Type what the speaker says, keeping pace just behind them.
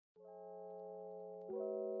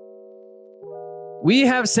We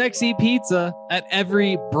have sexy pizza at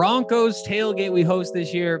every Broncos tailgate we host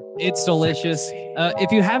this year. It's delicious.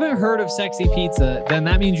 If you haven't heard of sexy pizza, then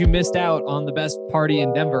that means you missed out on the best party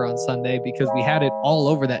in Denver on Sunday because we had it all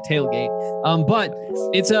over that tailgate. But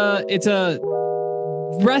it's a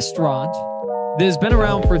restaurant that has been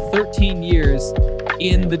around for 13 years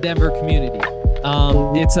in the Denver community.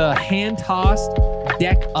 It's a hand-tossed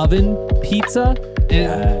deck oven pizza.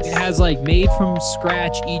 And it has like made from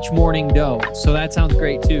scratch each morning dough. So that sounds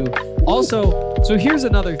great too. Also, so here's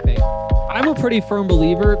another thing. I'm a pretty firm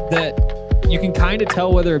believer that you can kind of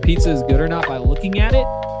tell whether a pizza is good or not by looking at it.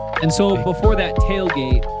 And so before that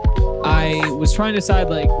tailgate, I was trying to decide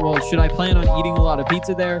like, well, should I plan on eating a lot of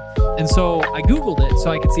pizza there? And so I Googled it so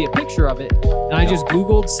I could see a picture of it. And I just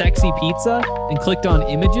Googled sexy pizza and clicked on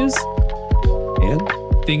images. And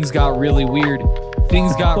things got really weird.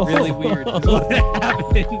 Things got really weird. Is what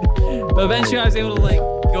happened. But eventually I was able to like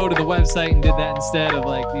go to the website and did that instead of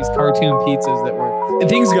like these cartoon pizzas that were, and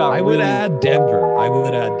things got I would add Denver.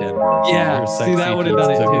 Yeah, see, that would have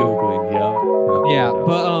done it too. Googling. Yeah,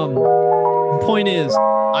 but the point is,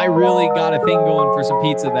 I really got a thing going for some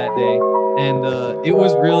pizza that day, and it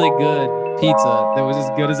was really good pizza. That was as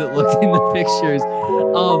good as it looked in the pictures.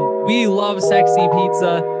 We love sexy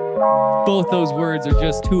pizza. Both those words are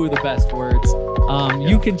just two of the best words.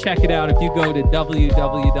 You can check it out if you go to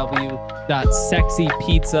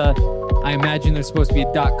www.sexypizza. I imagine there's supposed to be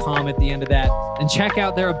a .com at the end of that. And check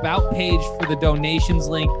out their about page for the donations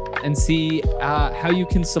link and see how you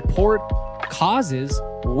can support causes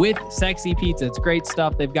with sexy pizza. It's great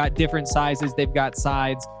stuff. They've got different sizes. They've got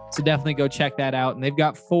sides. So definitely go check that out. And they've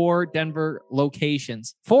got 4 Denver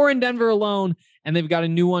locations, 4 in Denver alone. And they've got a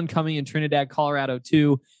new one coming in Trinidad, Colorado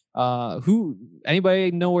too.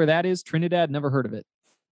 Anybody know where that is? Trinidad? Never heard of it.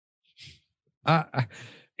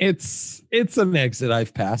 It's an exit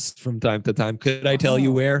I've passed from time to time. Could I tell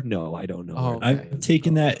you where? No, I don't know. Okay. I've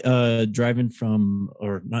taken that driving from,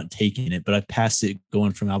 or not taking it, but I've passed it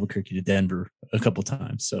going from Albuquerque to Denver a couple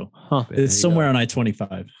times. So it's somewhere on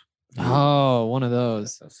I-25. Oh, one of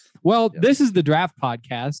those. Well, This is the Draft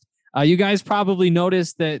Podcast. You guys probably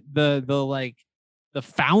noticed that the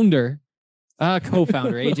founder,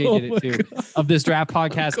 co-founder, AJ did it too, of this Draft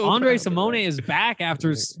Podcast. Andre Simone is back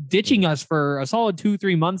after ditching us for a solid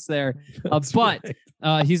 2-3 months there. But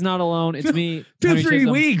he's not alone. It's me.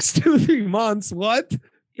 2-3 weeks, 2-3 months. What?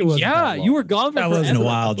 Yeah, you were gone for that wasn't a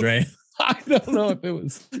while, Dre. I don't know if it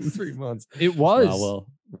was 2-3 months. It was.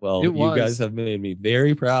 Well, you guys have made me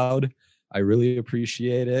very proud. I really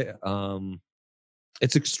appreciate it.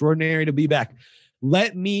 It's extraordinary to be back.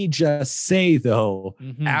 Let me just say, though,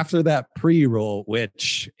 after that pre-roll,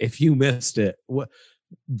 which if you missed it,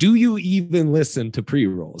 do you even listen to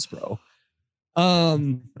pre-rolls, bro?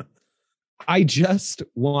 I just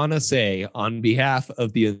want to say on behalf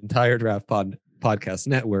of the entire Draft Podcast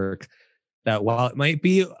Network that while it might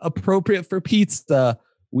be appropriate for pizza,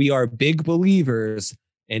 we are big believers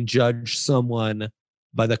and judge someone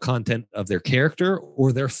by the content of their character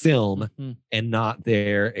or their film and not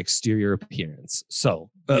their exterior appearance. So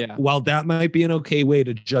while that might be an okay way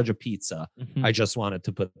to judge a pizza, I just wanted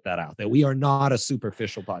to put that out, that we are not a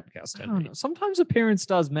superficial podcast. I don't know. Sometimes appearance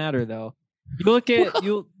does matter, though. You look at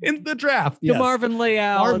you in the draft, the Marvin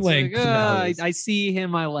layout. Arm length. I see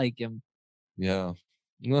him. I like him. Yeah.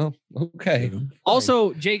 Well, okay.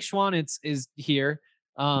 Also, Jake Schwanitz is here.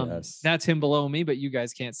 Yes. That's him below me, but you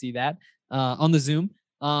guys can't see that on the Zoom.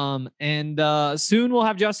 And soon we'll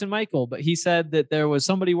have Justin Michael, but he said that there was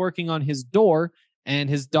somebody working on his door and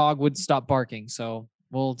his dog would stop barking. So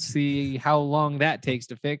we'll see how long that takes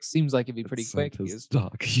to fix. Seems like it'd be pretty quick. His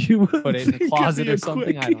dog. You put it in the closet or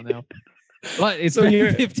something. I don't know. But it's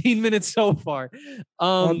been 15 minutes so far.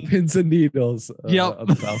 On pins and needles about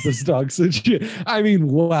this dog situation. I mean,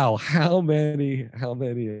 wow, how many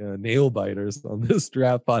nail biters on this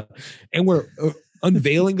draft pod. And we're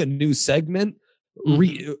unveiling a new segment,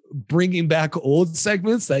 bringing back old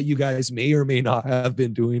segments that you guys may or may not have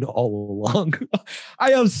been doing all along. I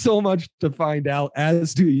have so much to find out,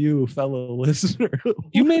 as do you, fellow listener.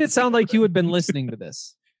 You made it sound like you had been listening to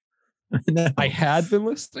this. I had been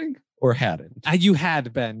listening or hadn't. You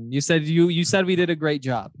had been. You said we did a great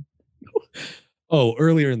job. Oh,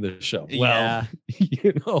 earlier in the show. Yeah.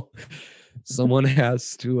 Well, someone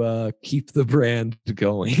has to keep the brand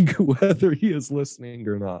going, whether he is listening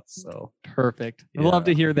or not. So perfect. I'd love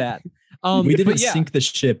to hear that. We didn't sink the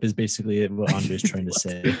ship is basically what Andre's trying to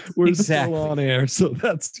say. We're still on air, so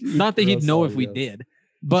that's not that he'd know if we did.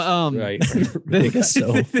 But right. I guess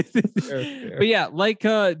so. Fair. But yeah, like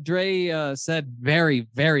Dre said very,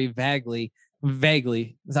 very vaguely.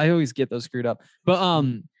 I always get those screwed up. But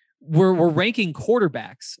we're ranking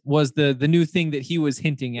quarterbacks was the new thing that he was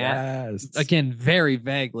hinting at. Yes. Again, very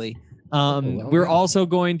vaguely. well We're done. also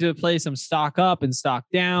going to play some stock up and stock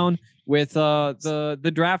down with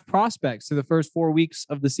the draft prospects through the first 4 weeks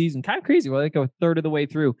of the season. Kind of crazy. We're like a third of the way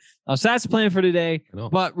through. So that's the plan for today.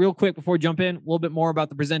 But real quick, before we jump in, a little bit more about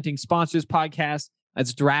the presenting sponsors podcast.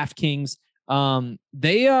 That's DraftKings.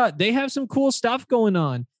 They have some cool stuff going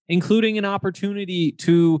on, including an opportunity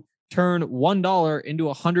to turn $1 into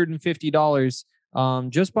 $150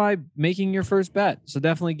 just by making your first bet. So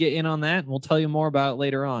definitely get in on that. And we'll tell you more about it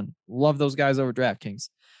later on. Love those guys over DraftKings.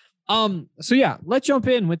 So yeah, let's jump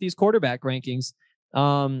in with these quarterback rankings.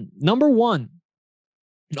 Number one,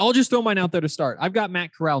 I'll just throw mine out there to start. I've got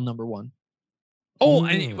Matt Corral number one. Oh,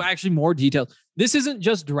 and actually more detailed. This isn't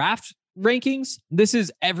just draft rankings. This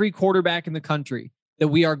is every quarterback in the country that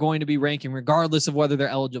we are going to be ranking, regardless of whether they're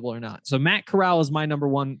eligible or not. So Matt Corral is my number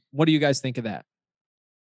one. What do you guys think of that?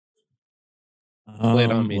 Lay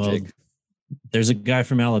it on me, Jake. There's a guy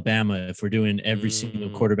from Alabama. If we're doing every single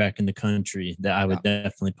quarterback in the country, that I would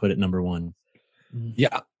definitely put at number one.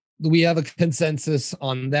 Yeah, we have a consensus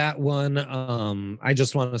on that one. I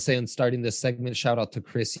just want to say, in starting this segment, shout out to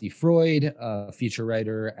Chrissy Freud, feature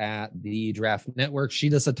writer at the Draft Network. She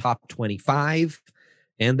does a top 25,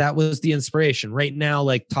 and that was the inspiration. Right now,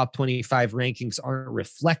 like top 25 rankings aren't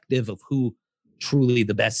reflective of who truly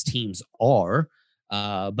the best teams are,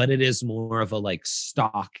 but it is more of a like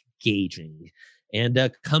stock gauging.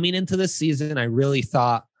 And coming into this season, I really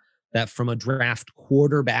thought that from a draft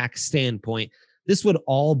quarterback standpoint, this would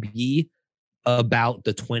all be about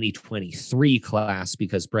the 2023 class,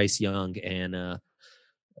 because Bryce Young and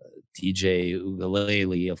TJ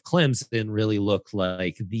Uiagalelei of Clemson really looked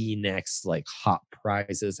like the next like hot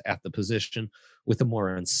prizes at the position. With a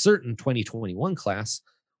more uncertain 2021 class,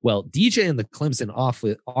 well, DJ and the Clemson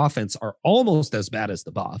offense are almost as bad as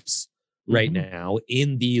the Buffs right now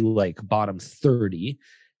in the like bottom 30.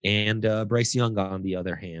 And Bryce Young, on the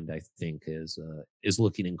other hand, I think is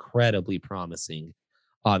looking incredibly promising,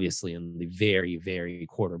 obviously in the very, very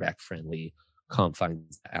quarterback friendly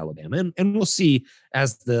confines of Alabama. And we'll see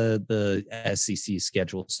as the SEC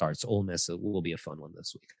schedule starts. Ole Miss will be a fun one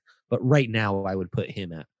this week. But right now, I would put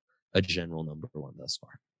him at a general number one thus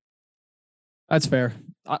far. That's fair.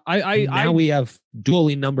 Now we have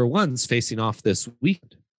dually number ones facing off this week.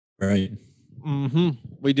 Right.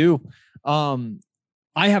 We do.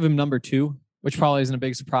 I have him number two, which probably isn't a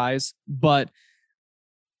big surprise, but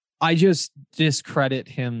I just discredit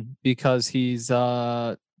him because he's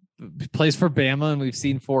plays for Bama, and we've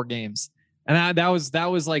seen 4 games, and that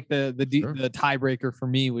was like the tiebreaker for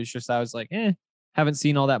me. Was just I was like, haven't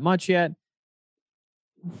seen all that much yet.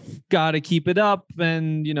 Got to keep it up,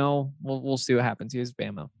 and we'll see what happens. Here's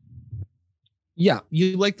Bama. Yeah,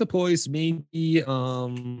 you like the poise. Maybe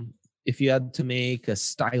if you had to make a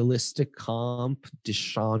stylistic comp,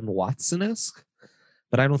 Deshaun Watson-esque,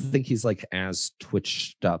 but I don't think he's like as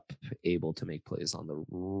twitched up, able to make plays on the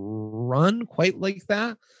run quite like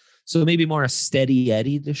that. So maybe more a steady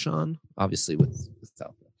Eddie Deshaun, obviously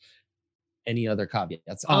without any other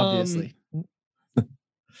caveats. Obviously.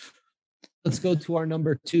 Let's go to our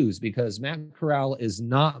number twos, because Matt Corral is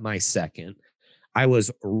not my second. I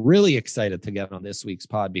was really excited to get on this week's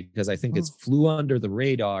pod because I think it's flew under the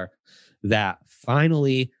radar that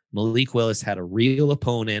finally Malik Willis had a real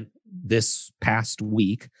opponent this past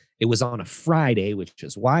week. It was on a Friday, which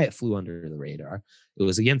is why it flew under the radar. It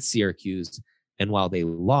was against Syracuse. And while they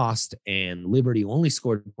lost and Liberty only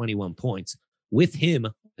scored 21 points, with him,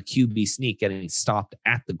 a QB sneak getting stopped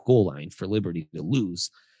at the goal line for Liberty to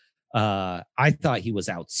lose, I thought he was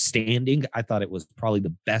outstanding. I thought it was probably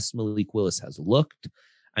the best Malik Willis has looked.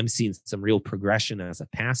 I'm seeing some real progression as a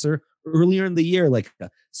passer. Earlier in the year, like a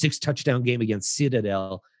 6-touchdown game against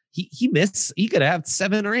Citadel, he missed. He could have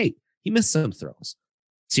 7 or 8. He missed some throws.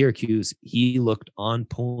 Syracuse, he looked on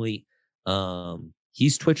point.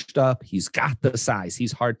 He's twitched up. He's got the size.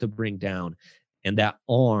 He's hard to bring down, and that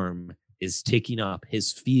arm is ticking up.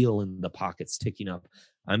 His feel in the pocket's ticking up.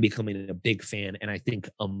 I'm becoming a big fan. And I think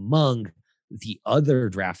among the other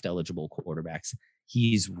draft eligible quarterbacks,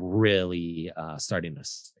 he's really starting to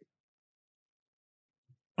stay.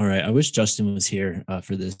 All right. I wish Justin was here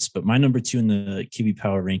for this, but my number 2 in the QB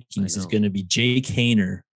Power rankings is going to be Jake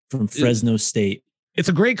Haener from Fresno State. It's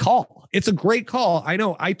a great call. It's a great call. I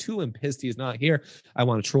know. I too am pissed he's not here. I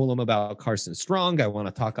want to troll him about Carson Strong. I want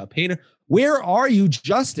to talk up Haener. Where are you,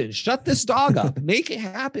 Justin? Shut this dog up. Make it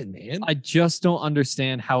happen, man. I just don't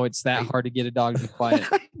understand how it's that hard to get a dog to be quiet.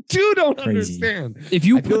 I don't understand. If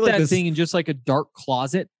you put that thing in just like a dark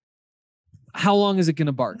closet, how long is it going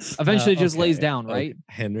to bark? Eventually it just lays down, right?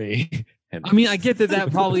 Henry, Henry. I mean, I get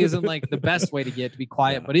that probably isn't like the best way to get to be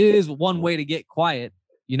quiet, but it is one way to get quiet.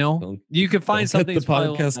 You know, you could find something. The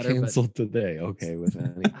podcast canceled today. Okay, with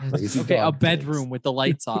any crazy okay, a dog bedroom takes. with the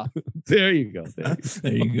lights off. There you go.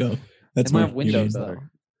 There you go. That's They might my have windows though.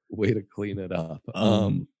 Way to clean it up.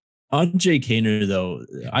 On Jake Haener though,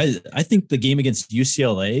 I think the game against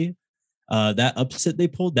UCLA, that upset they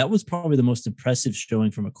pulled, that was probably the most impressive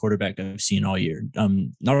showing from a quarterback I've seen all year.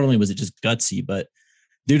 Not only was it just gutsy, but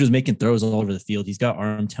dude was making throws all over the field. He's got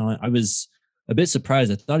arm talent. I was a bit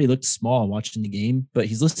surprised. I thought he looked small watching the game, but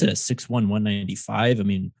he's listed at 6'1", 195. I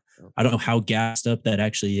mean, I don't know how gassed up that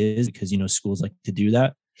actually is because, schools like to do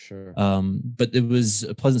that. Sure. But it was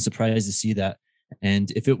a pleasant surprise to see that.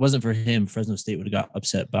 And if it wasn't for him, Fresno State would have got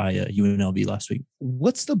upset by UNLV last week.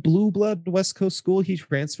 What's the blue blood West Coast school he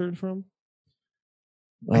transferred from?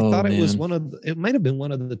 I thought it was it might have been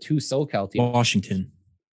one of the two SoCal teams. Washington.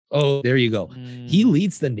 Oh, there you go. He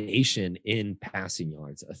leads the nation in passing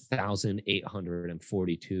yards,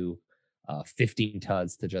 1,842, 15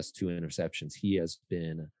 tuds to just 2 interceptions. He has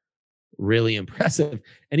been really impressive.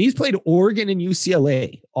 And he's played Oregon and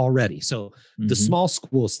UCLA already. So the small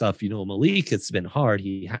school stuff, Malik, it's been hard.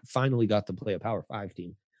 He finally got to play a Power 5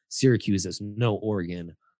 team. Syracuse is no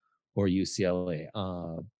Oregon or UCLA.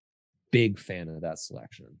 Big fan of that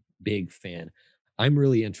selection. Big fan. I'm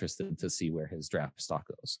really interested to see where his draft stock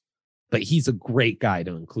goes. But he's a great guy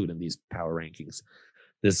to include in these power rankings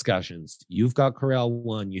discussions. You've got Corral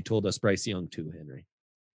 1. You told us Bryce Young 2, Henry.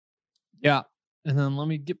 Yeah. And then let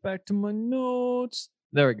me get back to my notes.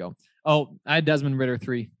 There we go. Oh, I had Desmond Ridder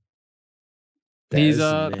 3. He's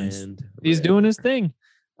doing his thing.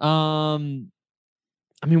 I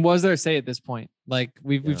mean, what is there to say at this point? Like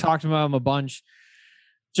we've talked about him a bunch.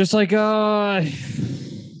 Just like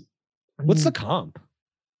what's the comp?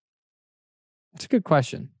 It's a good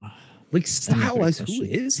question. Like style-wise, who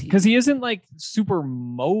is he? Because he isn't like super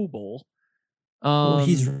mobile. Well,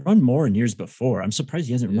 he's run more in years before. I'm surprised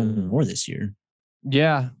he hasn't run more this year.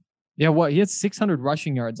 Yeah. Yeah. What? He had 600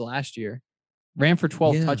 rushing yards last year. Ran for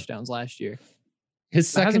 12 touchdowns last year. His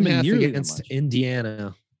second half against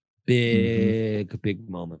Indiana. Big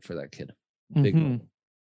moment for that kid. Big moment.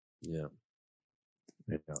 Yeah.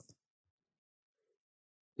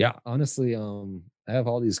 Yeah. Honestly, I have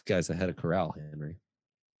all these guys ahead of Corral, Henry.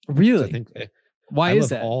 Really? I think why is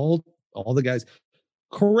that? All the guys.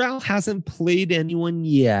 Corral hasn't played anyone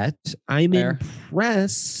yet. I'm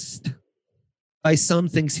impressed by some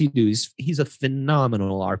things he does. He's a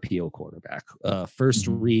phenomenal RPO quarterback. First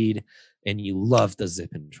read, and you love the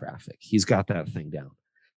zip in traffic. He's got that thing down.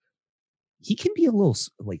 He can be a little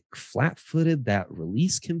like flat-footed. That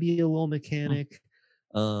release can be a little mechanic.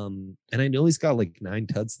 And I know he's got like 9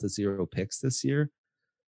 tuds to 0 picks this year.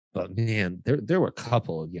 But man, there were a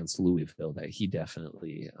couple against Louisville that he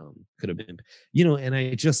definitely could have been, and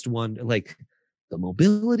I just wonder, like, the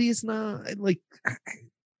mobility is not like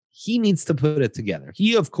he needs to put it together.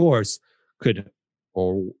 He, of course, could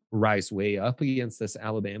rise way up against this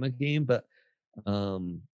Alabama game, but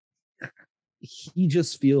he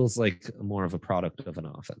just feels like more of a product of an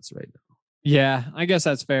offense right now. Yeah, I guess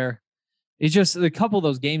that's fair. It's just a couple of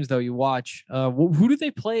those games, though, you watch. Who did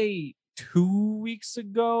they play 2 weeks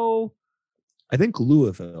ago? I think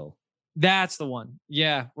Louisville. That's the one.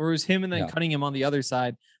 Yeah, where it was him and then Cunningham on the other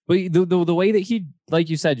side. But the way that he, like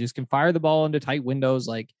you said, just can fire the ball into tight windows,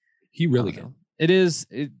 like he really can.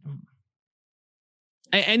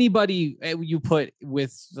 Anybody you put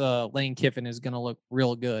with Lane Kiffin is going to look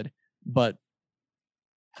real good, but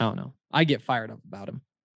I don't know. I get fired up about him.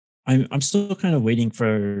 I'm still kind of waiting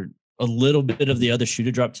for a little bit of the other shoe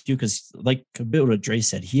to drop too, because like a bit what Dre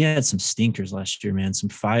said, he had some stinkers last year, man. Some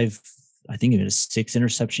 5, I think it was a 6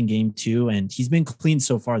 interception game too, and he's been clean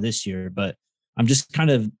so far this year. But I'm just kind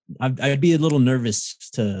of, I'd be a little nervous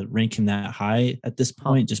to rank him that high at this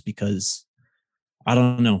point, just because I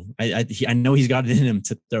don't know. I know he's got it in him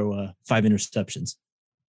to throw 5 interceptions.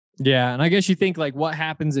 Yeah, and I guess you think like, what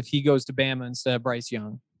happens if he goes to Bama instead of Bryce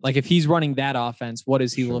Young? Like if he's running that offense, what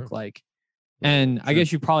does he look like? And I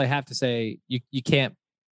guess you probably have to say you can't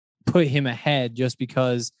put him ahead just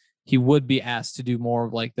because he would be asked to do more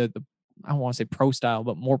of like the I don't want to say pro style,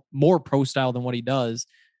 but more pro style than what he does,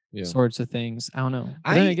 sorts of things. I don't know.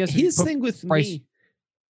 I guess his thing with Bryce, me.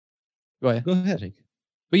 Go ahead. Go ahead. Hank.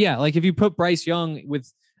 But yeah, like if you put Bryce Young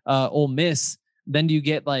with Ole Miss, then do you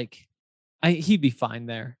get like he'd be fine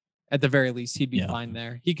there. At the very least, he'd be fine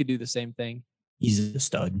there. He could do the same thing. He's a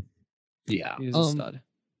stud. Yeah. He's a stud.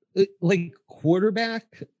 Like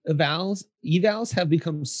quarterback evals have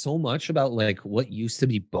become so much about like what used to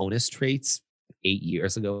be bonus traits 8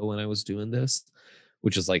 years ago when I was doing this,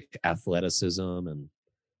 which is like athleticism and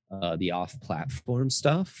the off-platform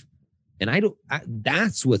stuff. And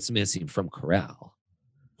that's what's missing from Corral.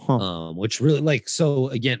 Which really, like, so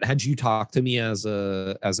again, had you talked to me as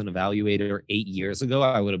an evaluator 8 years ago,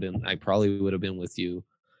 I probably would have been with you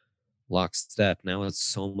lockstep. Now it's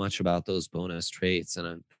so much about those bonus traits,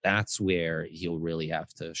 and that's where he'll really have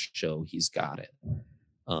to show he's got it.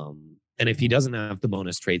 And if he doesn't have the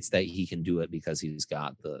bonus traits, that he can do it because he's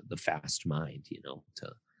got the fast mind,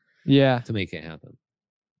 to make it happen.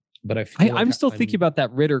 But I'm still thinking about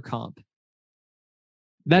that Ritter comp.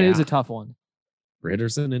 That is a tough one.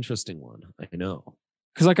 Ritter's an interesting one. I know.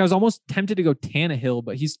 Because I was almost tempted to go Tannehill,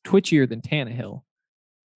 but he's twitchier than Tannehill.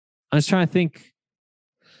 I was trying to think.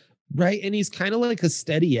 Right. And he's kind of like a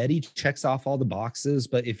steady Eddie, checks off all the boxes.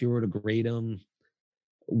 But if you were to grade him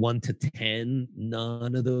 1 to 10,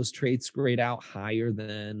 none of those traits grade out higher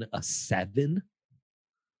than a 7.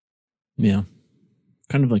 Yeah.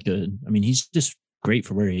 Kind of like he's just great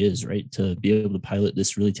for where he is, right? To be able to pilot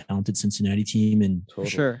this really talented Cincinnati team. And for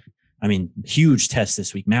sure. Huge test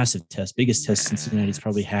this week, massive test, biggest test Cincinnati's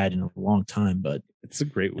probably had in a long time, but it's a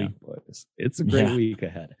great week, boys. It's a great week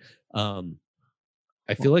ahead.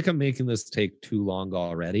 I feel like I'm making this take too long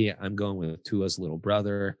already. I'm going with Tua's little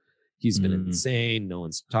brother. He's been insane. No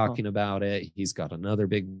one's talking about it. He's got another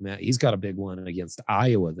he's got a big one against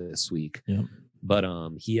Iowa this week. Yep. But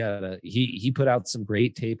he put out some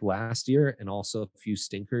great tape last year and also a few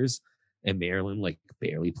stinkers. And Maryland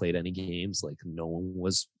barely played any games. No one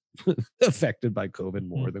was affected by COVID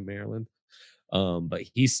more than Maryland. But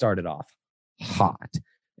he started off hot.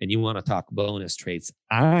 And you want to talk bonus traits.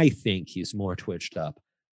 I think he's more twitched up.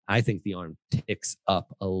 I think the arm ticks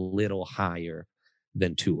up a little higher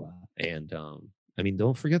than Tua. And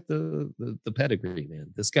don't forget the pedigree, man.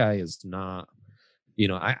 This guy is not,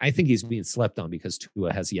 I think he's being slept on because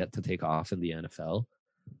Tua has yet to take off in the NFL.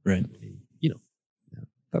 Right.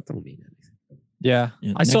 That don't mean anything. Yeah.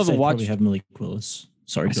 I still haven't watched. We have Malik Willis.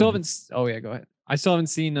 Sorry. I still haven't. Oh yeah, go ahead. I still haven't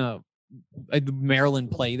seen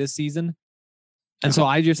Maryland play this season, and so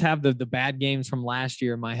I just have the bad games from last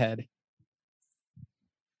year in my head.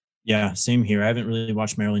 Yeah, same here. I haven't really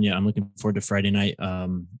watched Maryland yet. I'm looking forward to Friday night.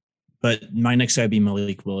 But my next guy would be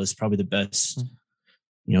Malik Willis, probably the best,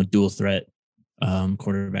 dual threat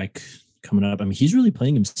quarterback coming up. He's really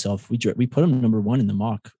playing himself. We put him number 1 in the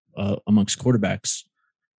mock amongst quarterbacks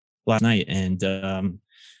last night, and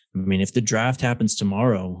if the draft happens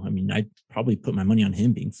tomorrow, I'd probably put my money on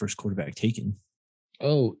him being first quarterback taken.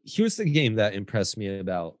 Oh, here's the game that impressed me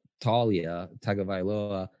about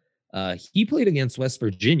Tagovailoa. He played against West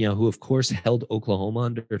Virginia, who of course held Oklahoma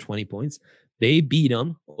under 20 points. They beat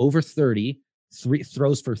him over 30,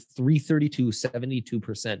 throws for 332,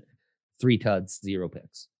 72%, 3 tuds, 0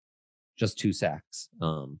 picks, just 2 sacks.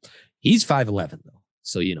 He's 5'11" though.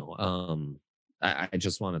 So, I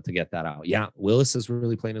just wanted to get that out. Yeah, Willis is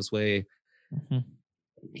really playing his way. Mm-hmm.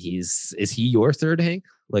 Is he your third, Hank?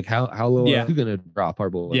 How low are you gonna drop our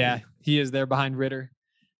boy? Yeah, he is there behind Ritter.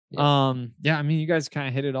 Yeah. You guys kind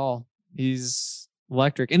of hit it all. He's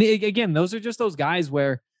electric. And again, those are just those guys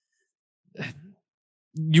where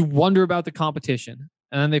you wonder about the competition,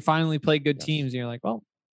 and then they finally play good teams, and you're like, well,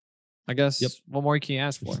 I guess what more can you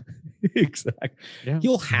ask for? Exactly. Yeah.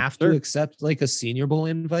 You'll have to accept a Senior Bowl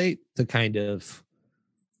invite to kind of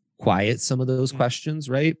quiet some of those questions,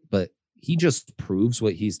 right? But he just proves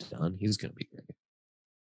what he's done. He's going to be great.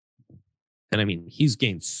 And he's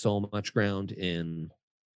gained so much ground in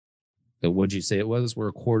what'd you say it was? We're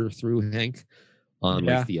a quarter through, Hank, on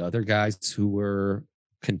the other guys who were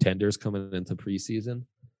contenders coming into preseason.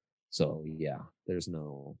 So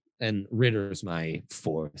and Ritter's my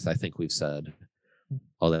 4th. I think we've said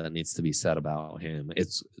all that needs to be said about him.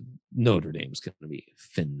 It's Notre Dame's going to be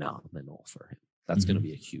phenomenal for him. That's going to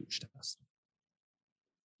be a huge test.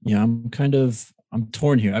 Yeah, I'm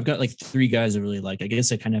torn here. I've got 3 guys I really like. I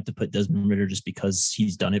guess I kind of have to put Desmond Ridder just because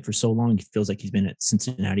he's done it for so long. He feels like he's been at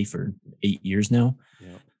Cincinnati for 8 years now.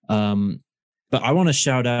 Yeah. But I want to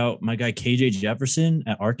shout out my guy KJ Jefferson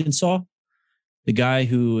at Arkansas, the guy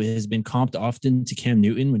who has been comped often to Cam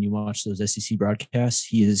Newton when you watch those SEC broadcasts.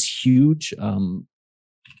 He is huge.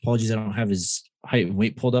 Apologies, I don't have his height and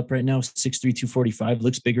weight pulled up right now. 6'3", 245.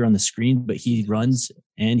 Looks bigger on the screen, but he runs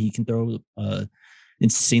and he can throw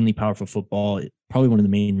insanely powerful football. Probably one of the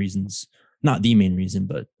main reasons, not the main reason,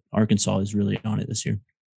 but Arkansas is really on it this year.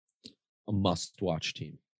 A must-watch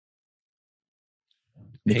team.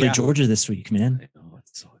 They play Georgia this week, man. I know,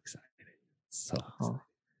 it's so exciting. Exciting.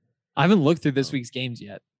 I haven't looked through this week's games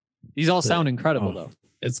yet. These all sound incredible, though.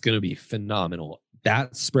 It's going to be phenomenal.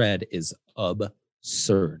 That spread is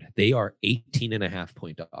absurd. They are 18.5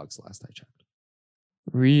 point dogs last I checked.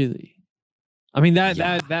 Really? I mean,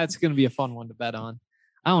 that's going to be a fun one to bet on.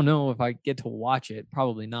 I don't know if I get to watch it.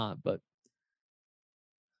 Probably not, but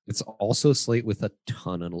it's also a slate with a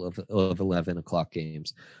ton of 11 o'clock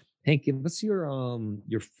games. Hank, give us your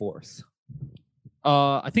fourth.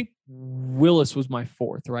 I think Willis was my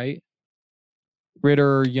fourth, right?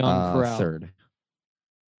 Ritter, Young, Corral. Third.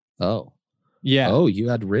 Oh. Yeah. Oh, you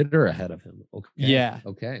had Ritter ahead of him. Okay. Yeah.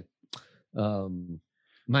 Okay.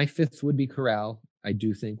 My fifth would be Corral. I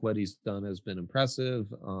do think what he's done has been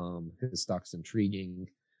impressive. His stock's intriguing.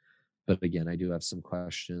 But again, I do have some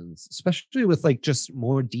questions, especially with like just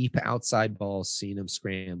more deep outside balls, seeing him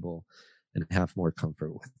scramble and have more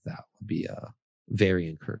comfort with that would be very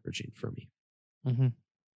encouraging for me.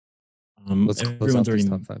 Mm-hmm. Let's close out these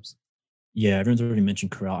top fives. Yeah, everyone's already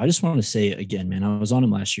mentioned Corral. I just want to say again, man, I was on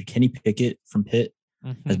him last year. Kenny Pickett from Pitt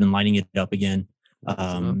has been lighting it up again.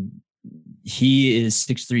 He is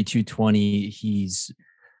 6'3", 220. He's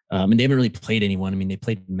and they haven't really played anyone. I mean, they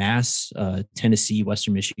played Mass, Tennessee,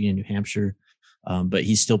 Western Michigan, New Hampshire, but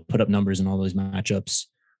he's still put up numbers in all those matchups.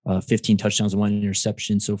 15 touchdowns and 1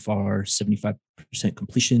 interception so far, 75%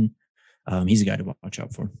 completion. He's a guy to watch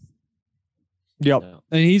out for. Yep.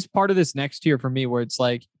 And he's part of this next tier for me where it's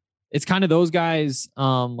like, it's kind of those guys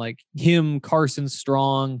like him, Carson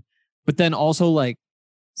Strong, but then also like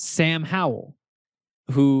Sam Howell,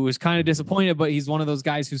 who is kind of disappointed, but he's one of those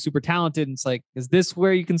guys who's super talented. And it's like, is this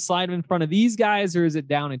where you can slide him in front of these guys or is it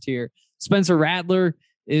down a tier? Spencer Rattler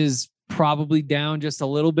is probably down just a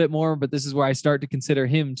little bit more, but this is where I start to consider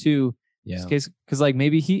him too. Yeah. Because like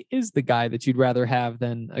maybe he is the guy that you'd rather have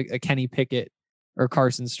than a Kenny Pickett or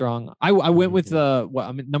Carson Strong. I went with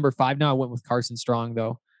I'm at number 5 now. I went with Carson Strong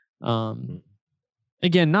though.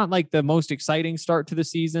 Again, not like the most exciting start to the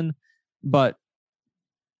season, but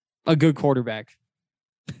a good quarterback.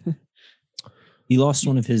 He lost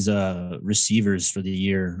one of his receivers for the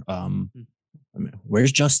year. I mean,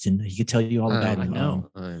 where's Justin? He could tell you all about him. I know.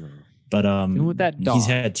 But with that dog. He's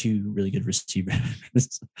had 2 really good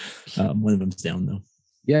receivers. One of them's down though.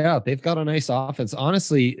 Yeah, they've got a nice offense.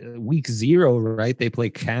 Honestly, week 0, right? They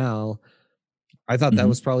play Cal. I thought that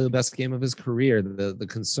was probably the best game of his career. The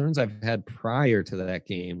concerns I've had prior to that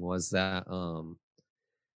game was that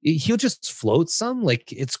he'll just float some.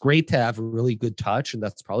 Like, it's great to have a really good touch, and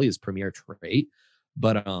that's probably his premier trait.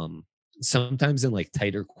 But sometimes in like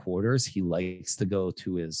tighter quarters, he likes to go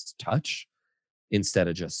to his touch instead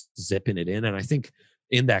of just zipping it in. And I think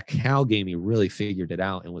in that Cal game, he really figured it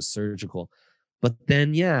out and was surgical. But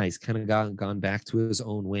then, yeah, he's kind of gone back to his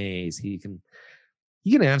own ways. He can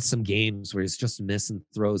have some games where he's just missing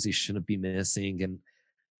throws he shouldn't be missing. And,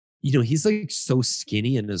 you know, he's like so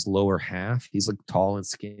skinny in his lower half. He's like tall and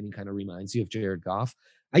skinny, kind of reminds you of Jared Goff.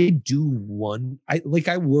 I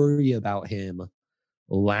worry about him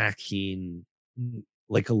lacking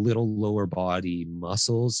like a little lower body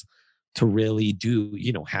muscles to really do,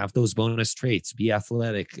 you know, have those bonus traits, be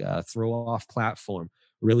athletic, throw off platform,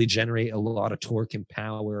 really generate a lot of torque and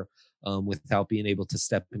power without being able to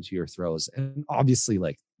step into your throws. And obviously,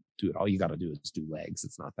 like, dude, all you got to do is do legs.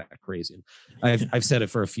 It's not that crazy. And I've said it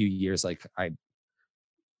for a few years. Like,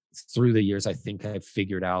 through the years, I think I've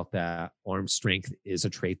figured out that arm strength is a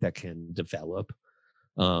trait that can develop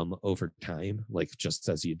over time. Like, just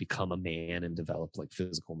as you become a man and develop like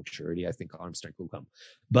physical maturity, I think arm strength will come.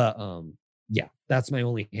 But yeah, that's my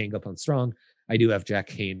only hang up on Strong. I do have Jack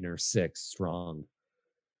Hayner 6, Strong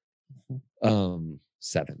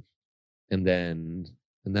 7. And then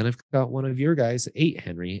I've got one of your guys, 8,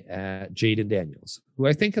 Henry, at Jaden Daniels, who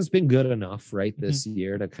I think has been good enough, right, this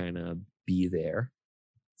year to kind of be there.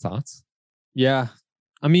 Thoughts? Yeah.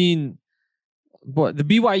 I mean, but the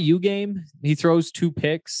BYU game, he throws 2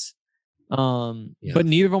 picks, but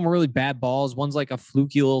neither of them were really bad balls. One's like a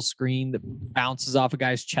fluky little screen that bounces off a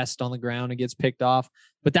guy's chest on the ground and gets picked off.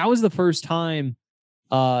 But that was the first time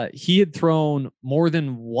he had thrown more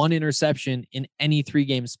than 1 interception in any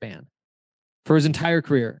 3-game span for his entire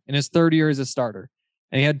career in his 3rd year as a starter.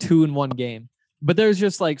 And he had 2 in 1 game. But there's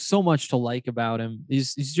just like so much to like about him.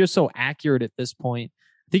 He's just so accurate at this point.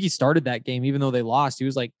 I think he started that game, even though they lost. He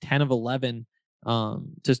was like 10 of 11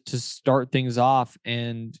 to start things off.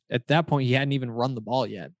 And at that point, he hadn't even run the ball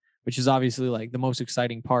yet, which is obviously like the most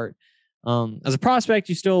exciting part. As a prospect,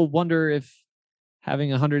 you still wonder if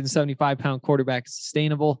having a 175-pound quarterback is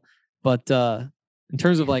sustainable. But in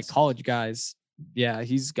terms of like college guys, yeah,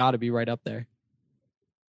 he's got to be right up there.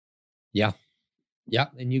 Yeah. Yeah.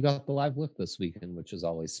 And you got the live look this weekend, which is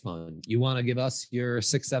always fun. You want to give us your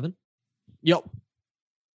 6, 7? Yep.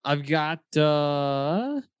 I've got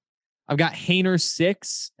Hayner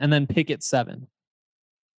 6 and then Pickett 7.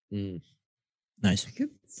 Nice.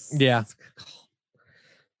 Yeah.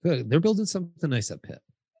 They're building something nice at Pitt.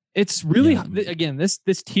 It's really Yeah. again this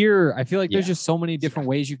tier. I feel like there's Yeah. just so many different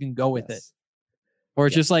ways you can go with it. Yes. Or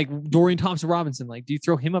it's Yeah. just like Dorian Thompson-Robinson. Like, do you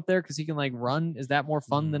throw him up there because he can like run? Is that more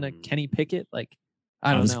fun than a Mm. Kenny Pickett? Like,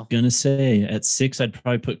 I don't was know. gonna say at 6 I'd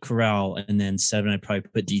probably put Corral, and then 7 I'd probably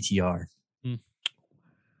put DTR.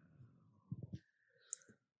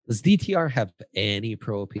 Does DTR have any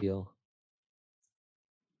pro appeal?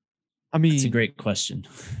 I mean, That's a great question.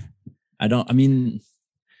 I mean,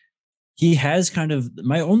 he has kind of,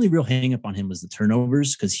 my only real hang up on him was the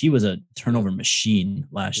turnovers, because he was a turnover machine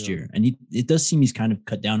last Yeah. year. And it does seem he's kind of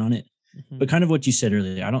cut down on it. mhm. But kind of what you said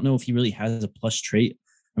earlier, I don't know if he really has a plus trait.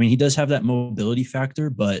 I mean, he does have that mobility factor,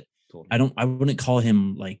 but I wouldn't call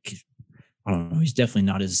him like, I don't know. He's definitely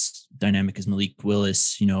not as dynamic as Malik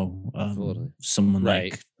Willis, Totally. someone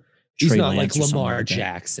Right. like He's Trey not Lance like or something Lamar like that.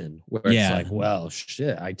 Jackson, where Yeah. it's like, well,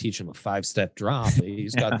 shit, I teach him a 5-step drop.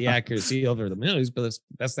 He's got the accuracy over the middle. He's the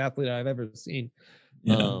best athlete I've ever seen.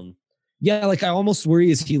 Yeah. Yeah, like I almost worry,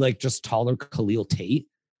 is he like just taller Khalil Tate?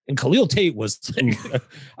 And Khalil Tate was,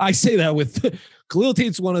 I say that with Khalil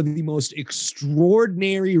Tate's one of the most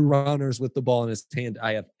extraordinary runners with the ball in his hand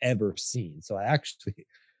I have ever seen. So I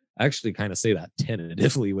actually kind of say that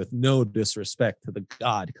tentatively with no disrespect to the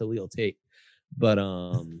god Khalil Tate. But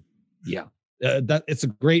yeah, that it's a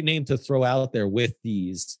great name to throw out there with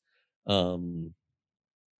these, with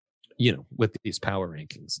these power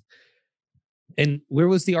rankings. And where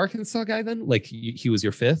was the Arkansas guy then? Like he was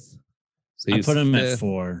your 5th? So I put him at fifth.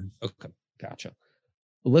 4. Okay, gotcha.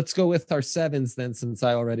 Let's go with our 7s then, since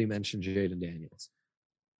I already mentioned Jaden Daniels.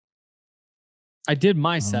 I did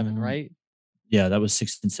my 7, right? Yeah, that was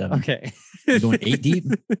 6 and 7. Okay. You're going 8 deep?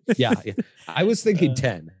 Yeah. I was thinking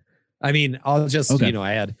 10. I mean, I'll just, Okay.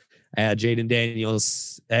 I had Jaden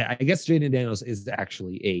Daniels. I guess Jaden Daniels is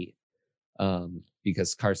actually 8,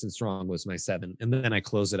 because Carson Strong was my 7. And then I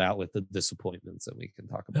close it out with the disappointments, and we can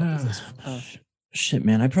talk about this. Shit,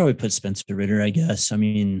 man. I probably put Spencer Ritter, I guess. I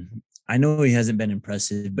mean, I know he hasn't been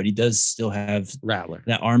impressive, but he does still have Rattler.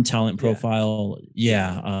 that arm talent profile.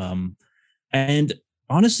 Yeah. And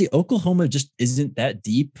honestly, Oklahoma just isn't that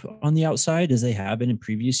deep on the outside as they have been in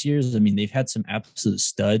previous years. I mean, they've had some absolute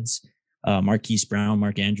studs. Marquise Brown,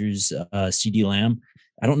 Mark Andrews, CD Lamb.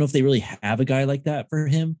 I don't know if they really have a guy like that for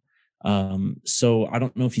him. So I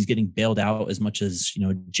don't know if he's getting bailed out as much as,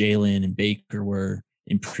 Jalen and Baker were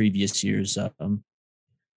in previous years.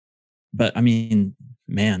 But I mean,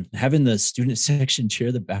 man, having the student section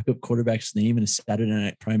cheer the backup quarterback's name in a Saturday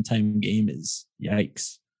night primetime game is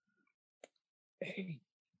yikes.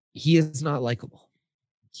 He is not likable.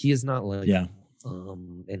 He is not likable. Yeah.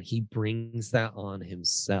 And he brings that on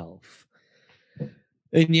himself.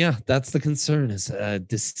 And yeah, that's the concern, is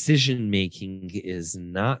decision making is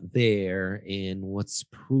not there in what's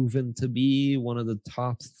proven to be one of the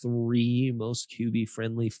top 3 most QB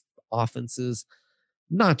friendly offenses,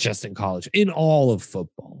 not just in college, in all of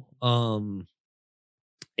football. And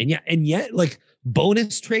yet like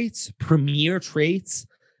bonus traits, premier traits.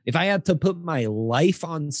 If I had to put my life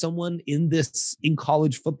on someone in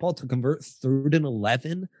college football to convert 3rd and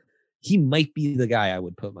 11, he might be the guy I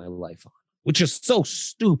would put my life on, which is so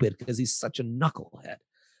stupid because he's such a knucklehead.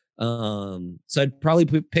 So I'd probably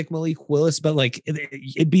pick Malik Willis, but like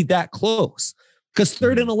it'd be that close, because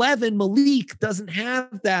 3rd and 11, Malik doesn't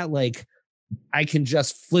have that, like, I can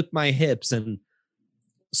just flip my hips and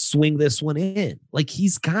swing this one in. Like,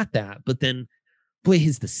 he's got that, but then, boy,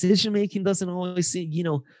 his decision making doesn't always seem,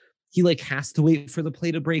 he like has to wait for the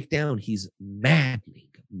play to break down. He's maddening,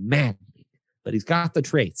 but he's got the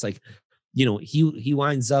traits. Like, he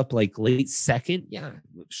winds up like late 2nd. Yeah,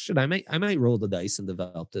 I might roll the dice and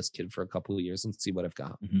develop this kid for a couple of years and see what I've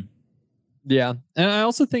got. Mm-hmm. Yeah. And I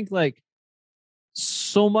also think like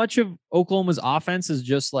so much of Oklahoma's offense is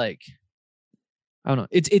just like, I don't know.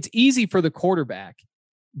 It's easy for the quarterback,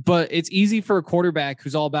 but it's easy for a quarterback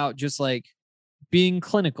who's all about just like being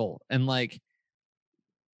clinical and like,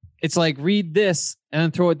 it's like, read this and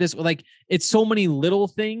then throw it this way. Like, it's so many little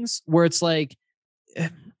things where it's like, I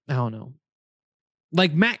don't know,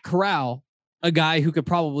 like Matt Corral, a guy who could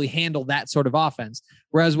probably handle that sort of offense.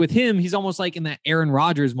 Whereas with him, he's almost like in that Aaron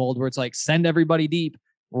Rodgers mold where it's like, send everybody deep,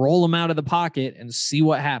 roll them out of the pocket and see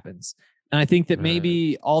what happens. And I think that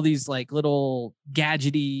maybe all these like little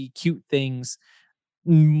gadgety, cute things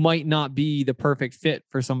might not be the perfect fit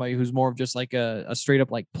for somebody who's more of just like a straight up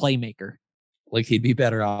like playmaker. Like, he'd be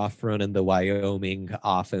better off running the Wyoming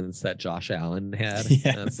offense that Josh Allen had.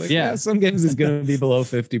 Yeah. It's like, some games he's going to be below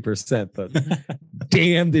 50%, but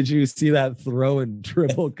damn, did you see that throw and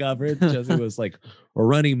dribble coverage? Jesse was like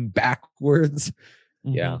running backwards.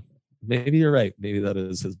 Mm-hmm. Yeah, maybe you're right. Maybe that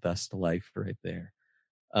is his best life right there.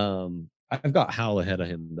 I've got Howell ahead of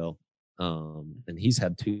him though. And he's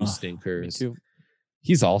had 2 Me stinkers. too.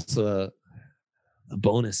 He's also a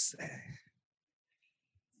bonus.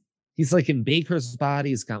 He's like in Baker's body,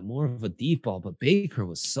 he's got more of a deep ball, but Baker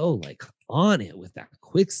was so like on it with that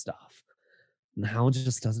quick stuff. And Howell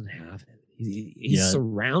just doesn't have it. He's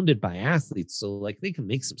surrounded by athletes, so like they can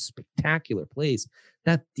make some spectacular plays.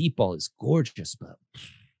 That deep ball is gorgeous, but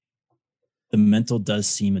the mental does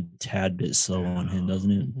seem a tad bit slow on him,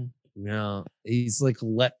 doesn't it? Yeah, he's like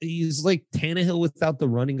Tannehill without the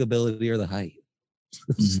running ability or the height.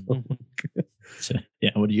 So,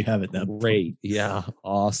 yeah, what do you have at that point? Great, yeah,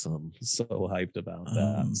 awesome. So hyped about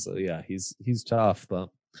that. So yeah, he's tough, but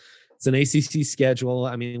it's an ACC schedule.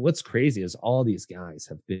 I mean, what's crazy is all these guys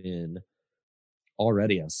have been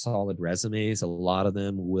already have solid resumes. A lot of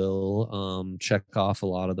them will check off a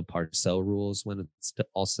lot of the Parcell rules when it's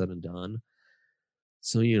all said and done.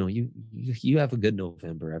 So you have a good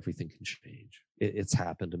November. Everything can change. It's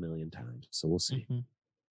happened a million times. So we'll see.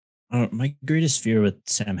 My greatest fear with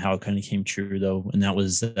Sam Howell kind of came true though, and that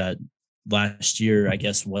was that last year, I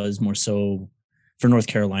guess, was more so for North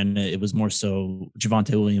Carolina. It was more so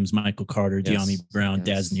Javonte Williams, Michael Carter, De'Ami Brown,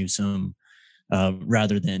 Daz Newsome,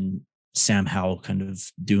 rather than Sam Howell kind of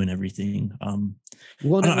doing everything.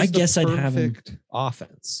 I guess I'd have him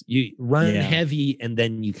offense. You run heavy and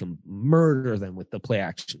then you can murder them with the play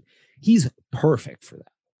action. He's perfect for that.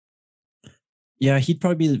 Yeah,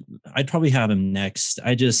 I'd probably have him next.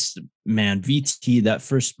 VT, that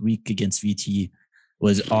first week against VT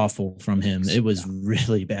was awful from him. It was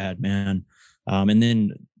really bad, man. And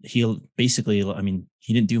then he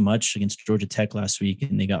didn't do much against Georgia Tech last week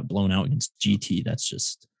and they got blown out against GT. That's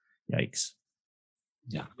just yikes.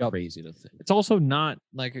 Yeah, crazy to think. It's also not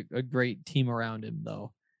like a great team around him,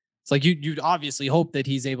 though. It's like you'd obviously hope that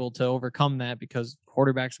he's able to overcome that because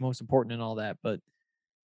quarterback's most important and all that. But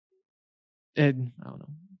I don't know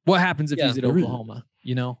what happens if he's at Oklahoma.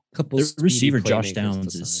 Couple the receiver Josh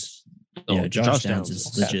Downs is Josh Downs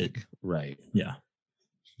is legit, right? Yeah,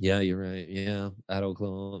 you're right. Yeah, at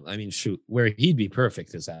Oklahoma. I mean, shoot, where he'd be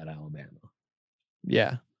perfect is at Alabama.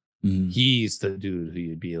 Yeah. He's the dude who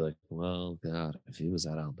you'd be like, well, God, if he was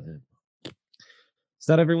at Alabama. Is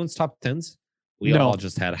that everyone's top 10s? We all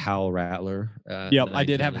just had Howell Rattler. Yep, I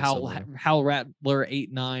did have Howell Rattler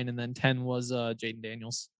 8, 9, and then 10 was Jaden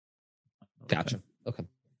Daniels. Gotcha. Okay.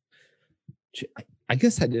 I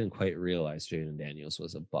guess I didn't quite realize Jaden Daniels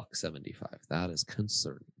was $175. That is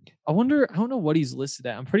concerning. I don't know what he's listed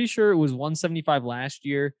at. I'm pretty sure it was 175 last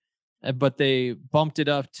year, but they bumped it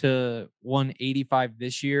up to 185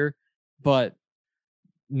 this year, but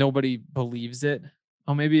nobody believes it.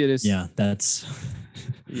 Oh, maybe it is. Yeah, that's.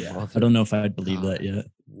 Yeah, I don't know if I'd believe that yet.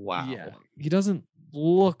 Wow. Yeah, he doesn't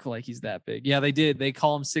look like he's that big. Yeah, they did. They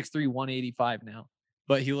call him 6'3", 185 now,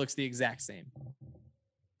 but he looks the exact same.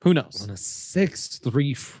 Who knows? On a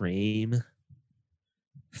 6'3" frame,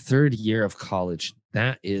 third year of college,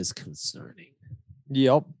 that is concerning.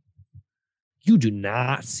 Yep. You do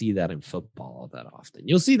not see that in football that often.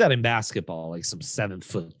 You'll see that in basketball, like some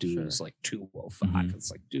 7-foot dudes, like 205.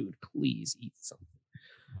 It's like, dude, please eat something.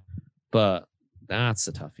 But that's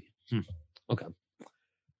a toughie. Okay.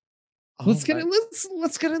 Let's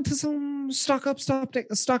get into some stock up,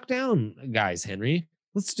 stock down, guys. Henry,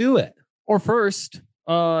 let's do it. Or first,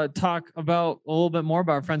 talk about a little bit more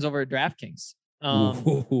about our friends over at DraftKings.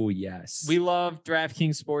 Oh yes, we love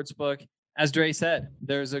DraftKings Sportsbook. As Dre said,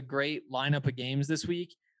 there's a great lineup of games this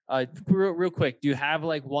week. Real quick, do you have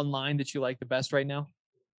like one line that you like the best right now?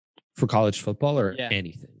 For college football or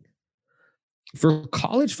anything? For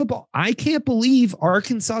college football, I can't believe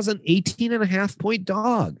Arkansas is an 18.5-point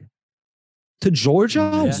dog to Georgia.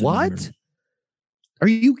 Yeah, what? Are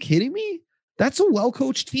you kidding me? That's a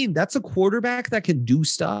well-coached team. That's a quarterback that can do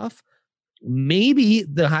stuff. Maybe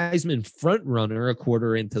the Heisman front runner a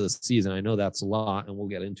quarter into the season. I know that's a lot, and we'll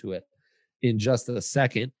get into it in just a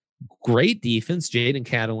second. Great defense. Jaden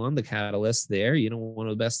Catalon, the catalyst there. One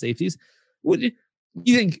of the best safeties. What you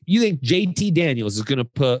think JT Daniels is going to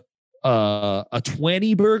put a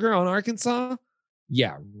 20 burger on Arkansas?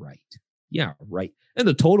 Yeah, right. And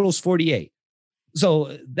the total is 48.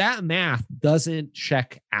 So that math doesn't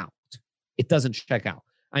check out. It doesn't check out.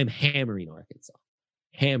 I'm hammering Arkansas.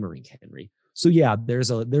 Hammering Henry. So yeah, there's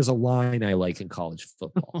a line I like in college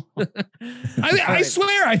football. I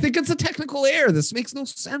swear, I think it's a technical error. This makes no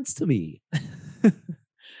sense to me.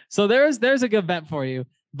 So there's a good bet for you.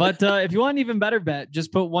 But if you want an even better bet,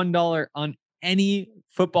 just put $1 on any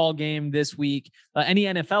football game this week, any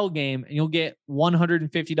NFL game, and you'll get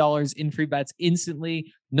 $150 in free bets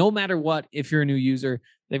instantly, no matter what. If you're a new user,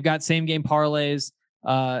 they've got same game parlays.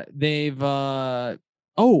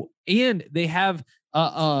 Oh, and they have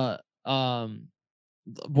whatever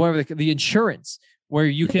the insurance where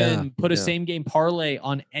you can put a same game parlay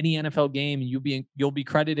on any NFL game and you'll be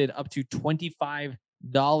credited up to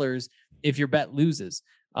 $25 if your bet loses.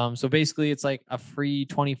 So basically it's like a free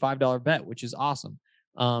 $25 bet, which is awesome.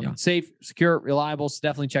 Safe, secure, reliable. So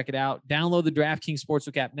definitely check it out. Download the DraftKings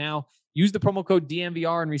Sportsbook app now. Use the promo code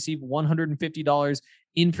DNVR and receive $150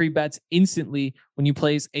 in free bets instantly when you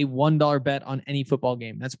place a $1 bet on any football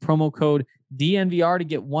game. That's promo code DNVR to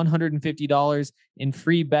get $150 in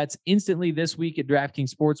free bets instantly this week at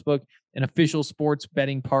DraftKings Sportsbook, an official sports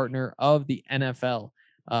betting partner of the NFL.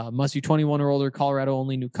 Must be 21 or older, Colorado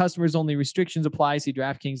only, new customers only, restrictions apply. See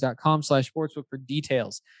DraftKings.com/sportsbook for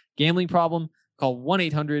details. Gambling problem? Call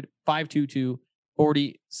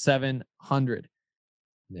 1-800-522-4700.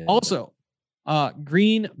 Also,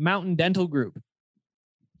 Green Mountain Dental Group.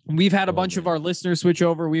 We've had a bunch of our listeners switch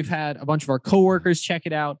over. We've had a bunch of our coworkers check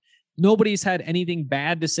it out. Nobody's had anything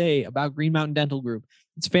bad to say about Green Mountain Dental Group.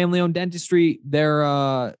 It's family-owned dentistry.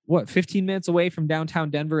 They're 15 minutes away from downtown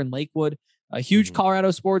Denver and Lakewood. Huge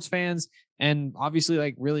Colorado sports fans, and obviously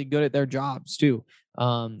like really good at their jobs too.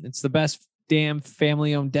 It's the best damn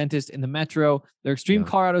family-owned dentist in the metro. They're extreme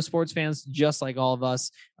Colorado sports fans, just like all of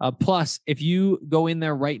us. Plus, if you go in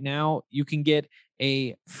there right now, you can get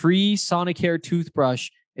a free Sonicare toothbrush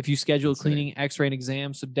if you schedule a cleaning, x-ray, and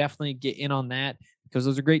exam. So definitely get in on that because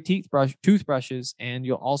those are great toothbrushes, and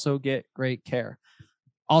you'll also get great care.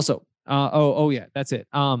 Also, that's it.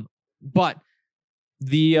 But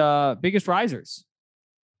the biggest risers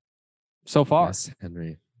so far. Yes,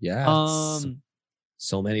 Henry. Yes.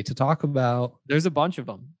 So many to talk about. There's a bunch of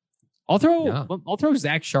them. I'll throw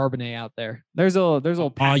Zach Charbonnet out there. There's a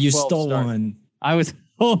you stole one. I was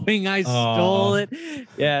hoping I stole it.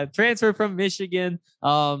 Yeah, transfer from Michigan.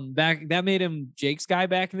 That made him Jake's guy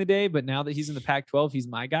back in the day, but now that he's in the Pac-12, he's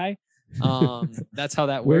my guy. That's how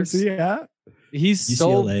that works. Where's he at? He's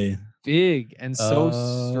UCLA. so big and so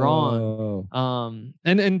strong.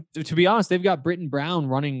 And to be honest, they've got Britton Brown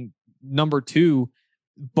running number 2.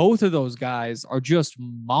 Both of those guys are just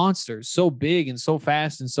monsters, so big and so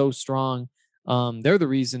fast and so strong. They're the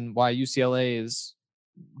reason why UCLA is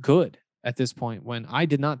good at this point when I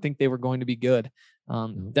did not think they were going to be good.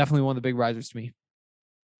 Definitely one of the big risers to me.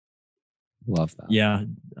 Love that. Yeah.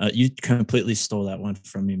 You completely stole that one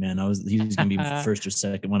from me, man. He was going to be first or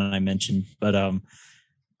second one I mentioned, but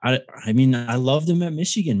I mean, I loved him at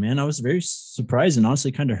Michigan, man. I was very surprised and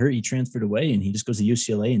honestly kind of hurt he transferred away and he just goes to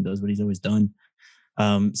UCLA and does what he's always done.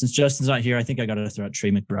 Since Justin's not here, I think I got to throw out Trey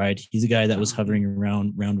McBride. He's a guy that was hovering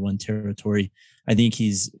around round 1 territory. I think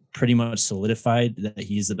he's pretty much solidified that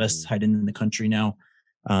he's the best tight end in the country now.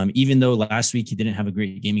 Even though last week he didn't have a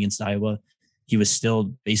great game against Iowa, he was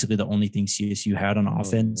still basically the only thing CSU had on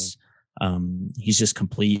offense. He's just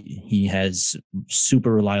complete. He has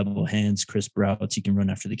super reliable hands, crisp routes. He can run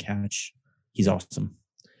after the catch. He's awesome.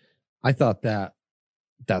 I thought that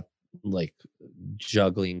like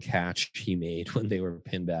juggling catch he made when they were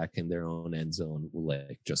pinned back in their own end zone,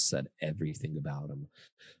 like just said everything about him.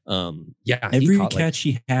 Every catch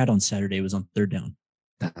he had on Saturday was on 3rd down.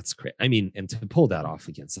 That's great. I mean, and to pull that off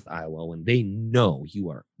against Iowa when they know you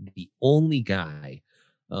are the only guy,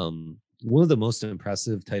 one of the most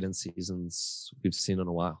impressive tight end seasons we've seen in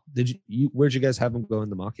a while. Where'd you guys have him go in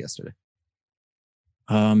the mock yesterday?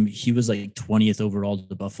 He was like 20th overall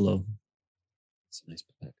to Buffalo.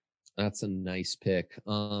 That's a nice pick.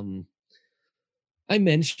 I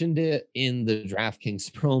mentioned it in the DraftKings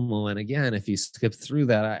promo, and again, if you skip through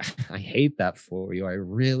that, I hate that for you. I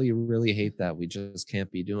really, really hate that. We just can't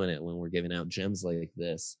be doing it when we're giving out gems like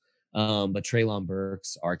this. But Treylon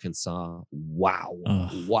Burks, Arkansas, wow,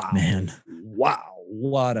 man, wow,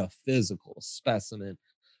 what a physical specimen.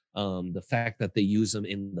 The fact that they use him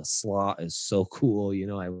in the slot is so cool. You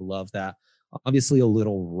know, I love that. Obviously a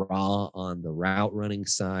little raw on the route running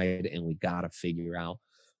side, and we got to figure out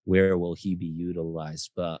where will he be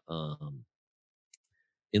utilized. But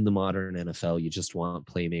in the modern NFL, you just want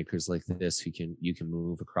playmakers like this who you can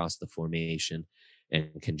move across the formation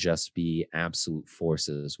and can just be absolute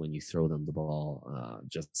forces when you throw them the ball.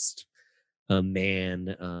 Just a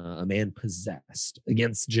man possessed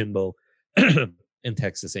against Jimbo and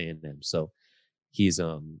Texas A&M. So he's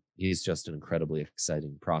just an incredibly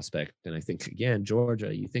exciting prospect. And I think, again,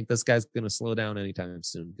 Georgia, you think this guy's going to slow down anytime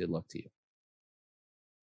soon. Good luck to you.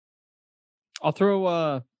 I'll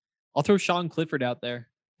throw Sean Clifford out there,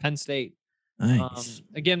 Penn State. Nice.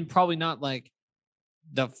 Again, probably not like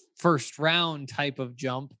the first round type of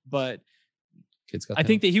jump, but I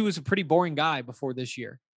think that he was a pretty boring guy before this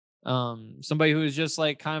year. Somebody who was just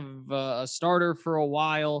like kind of a starter for a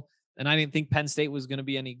while and I didn't think Penn State was going to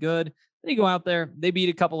be any good. They go out there, they beat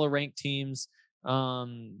a couple of ranked teams.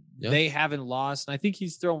 They haven't lost, and I think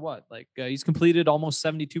he's thrown he's completed almost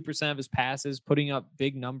 72% of his passes, putting up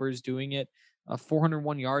big numbers doing it.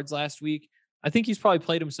 401 yards last week. I think he's probably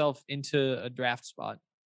played himself into a draft spot.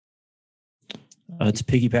 To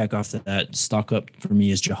piggyback off that, stock up for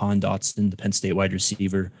me is Jahan Dotson, the Penn State wide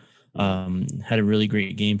receiver. Had a really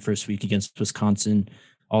great game first week against Wisconsin.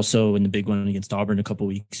 Also in the big one against Auburn a couple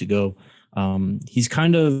weeks ago. He's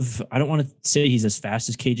kind of, I don't want to say he's as fast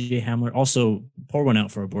as KJ Hamler. Also, pour one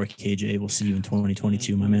out for our boy KJ. We'll see you in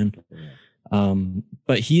 2022, my man.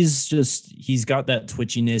 But he's got that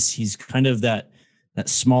twitchiness. He's kind of that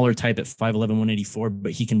smaller type at 5'11", 184,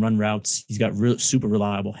 but he can run routes. He's got super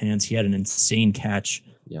reliable hands. He had an insane catch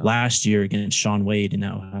last year against Sean Wade in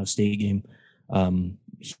that Ohio State game.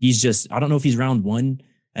 He's just, I don't know if he's round one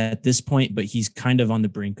at this point, but he's kind of on the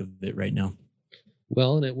brink of it right now.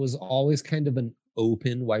 Well, and it was always kind of an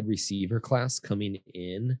open wide receiver class coming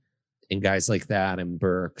in, and guys like that and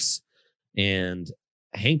Burks and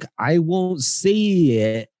Hank, I won't say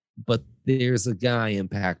it, but there's a guy in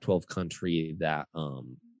Pac-12 country that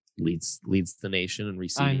leads the nation in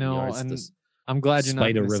receiving yards. And I'm glad you're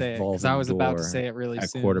not going to say it, because I was about to say it really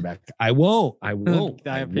at soon. Quarterback. I won't. I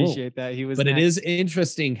appreciate that. He was, but next. It is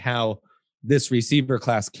interesting how this receiver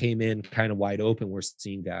class came in kind of wide open. We're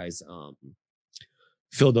seeing guys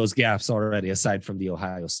fill those gaps already, aside from the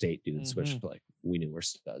Ohio State dudes, which we knew were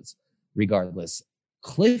studs. Regardless,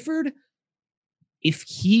 Clifford, if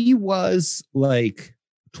he was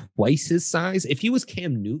twice his size, if he was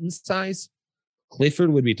Cam Newton's size, Clifford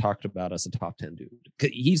would be talked about as a top 10 dude.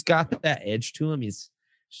 He's got that edge to him. He's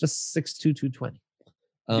just 6'2", 220.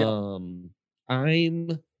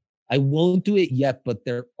 I won't do it yet, but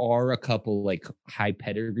there are a couple high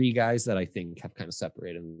pedigree guys that I think have kind of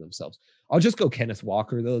separated themselves. I'll just go Kenneth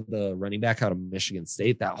Walker, though, the running back out of Michigan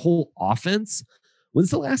State. That whole offense.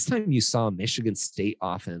 When's the last time you saw a Michigan State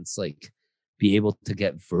offense be able to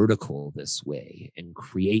get vertical this way and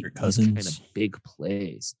create kind of big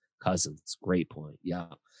plays? Cousins, great point. Yeah.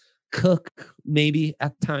 Cook, maybe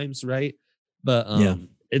at times, right? But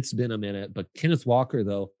it's been a minute. But Kenneth Walker,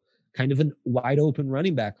 though, kind of a wide open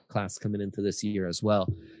running back class coming into this year as well.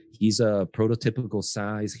 He's a prototypical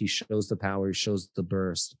size. He shows the power. He shows the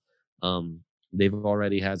burst. They've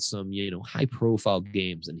already had some, high profile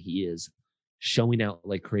games, and he is showing out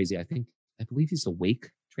like crazy. I believe he's a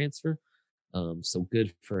Wake transfer. So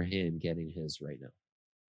good for him getting his right now.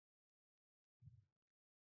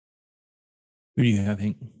 Who do you have,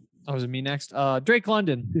 Hank? Oh, was it me next? Drake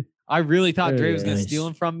London. I really thought Drake was going to steal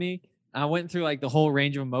him from me. I went through the whole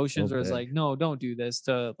range of emotions where it's no, don't do this,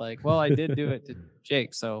 to well, I did do it to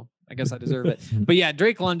Jake, so I guess I deserve it. But yeah,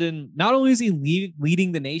 Drake London, not only is he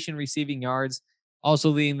leading the nation receiving yards, also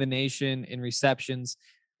leading the nation in receptions.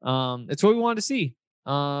 It's what we wanted to see.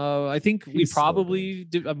 I think we probably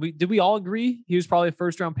did we all agree he was probably a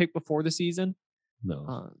first round pick before the season?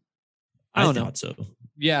 No. I don't know. So.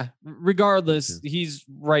 Yeah. Regardless, he's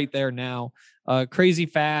right there now. Crazy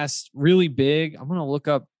fast, really big. I'm gonna look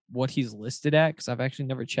up what he's listed at, because I've actually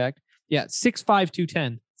never checked. Yeah, 6'5",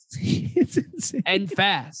 210. It's insane. And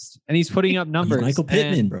fast. And he's putting up numbers. Michael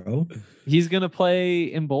Pittman, bro. He's gonna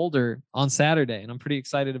play in Boulder on Saturday, and I'm pretty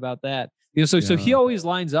excited about that. So he always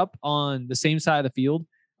lines up on the same side of the field,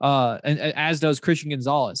 and as does Christian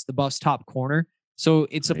Gonzalez, the Buffs' top corner. So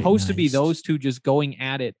it's supposed to be those two just going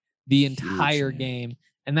at it the entire game,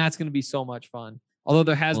 and that's going to be so much fun. Although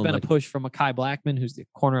there has been a push from Mekhi Blackman, who's the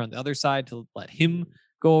corner on the other side, to let him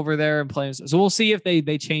go over there and play. So we'll see if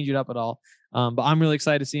they change it up at all. But I'm really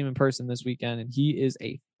excited to see him in person this weekend, and he is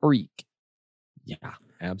a freak. Yeah,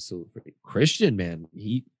 absolutely. Christian, man,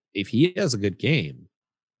 if he has a good game,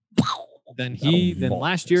 then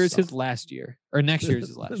last year is his last year, or next year is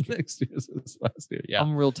his last year. Next year is his last year. Yeah,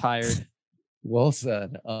 I'm real tired. Well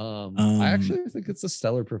said. I actually think it's a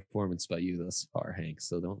stellar performance by you thus far, Hank.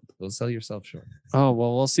 So don't sell yourself short. Oh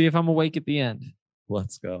well, we'll see if I'm awake at the end.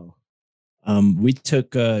 Let's go. We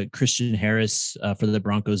took Christian Harris for the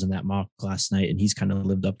Broncos in that mock last night, and he's kind of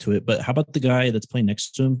lived up to it. But how about the guy that's playing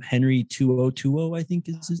next to him, Henry 2020, I think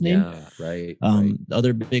is his name. Yeah, right. The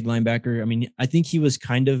other big linebacker. I mean, I think he was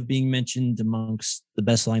kind of being mentioned amongst the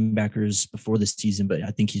best linebackers before the season, but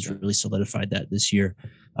I think he's really solidified that this year.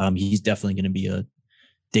 He's definitely going to be a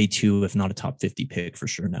day 2, if not a top 50 pick for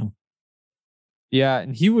sure now. Yeah,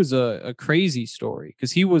 and he was a crazy story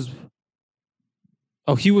because he was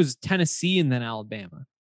Tennessee and then Alabama.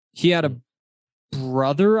 He had a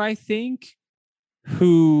brother, I think,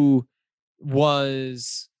 who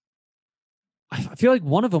was, I feel like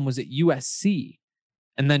one of them was at USC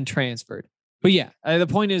and then transferred. But yeah, the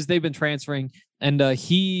point is they've been transferring, and like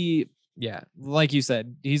you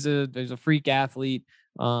said, there's a freak athlete.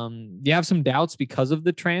 You have some doubts because of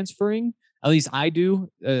the transferring. At least I do,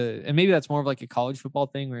 and maybe that's more of like a college football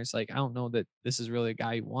thing where it's like I don't know that this is really a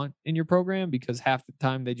guy you want in your program because half the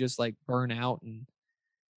time they just like burn out, and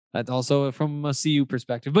that's also from a CU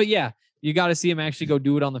perspective. But yeah, you got to see him actually go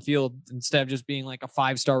do it on the field instead of just being like a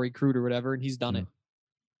 5-star recruit or whatever, and he's done it.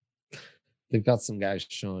 They've got some guys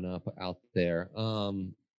showing up out there.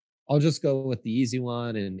 I'll just go with the easy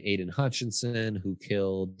one and Aiden Hutchinson, who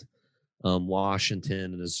killed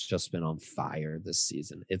Washington and has just been on fire this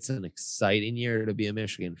season. It's an exciting year to be a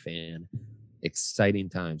Michigan fan. Exciting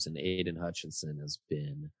times, and Aiden Hutchinson has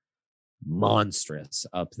been monstrous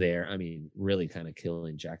up there. I mean, really kind of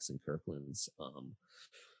killing Jackson Kirkland's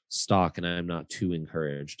stock, and I'm not too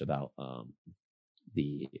encouraged about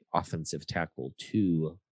the offensive tackle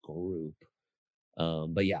 2 group.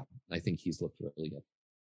 But yeah, I think he's looked really good.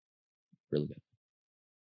 Really good.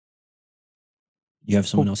 You have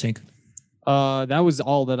someone else, Hank? That was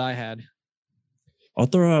all that I had. I'll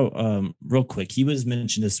throw out real quick. He was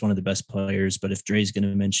mentioned as one of the best players, but if Dre's going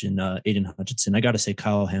to mention Aiden Hutchinson, I got to say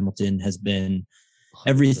Kyle Hamilton has been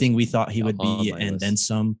everything we thought he would be, and then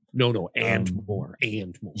some. No, and more.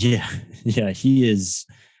 Yeah, he is.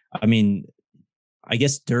 I mean, I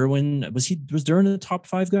guess Derwin was Derwin a top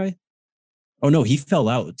 5 guy? Oh no, he fell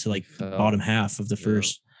out to like the bottom half of the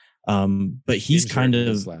first. But he's kind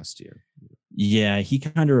of last year. Yeah, he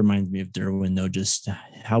kind of reminds me of Derwin, though, just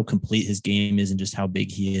how complete his game is and just how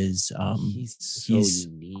big he is. He's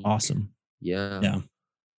unique. Awesome. Yeah.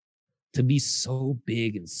 To be so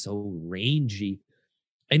big and so rangy.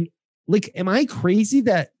 And like, am I crazy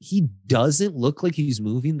that he doesn't look like he's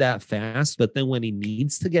moving that fast? But then when he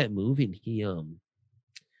needs to get moving, he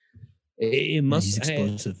he's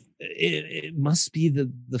explosive. It must be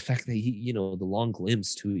the fact that he, the long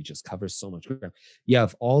limbs too. He just covers so much ground. Yeah,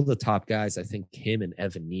 of all the top guys, I think him and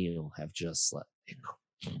Evan Neal have just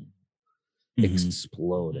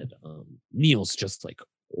exploded. Neal's just like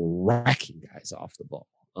wrecking guys off the ball.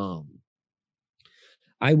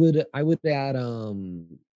 I would add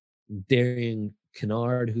Darian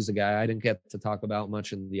Kennard, who's a guy I didn't get to talk about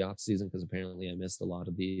much in the offseason because apparently I missed a lot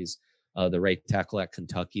of these. The right tackle at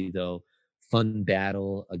Kentucky, though. Fun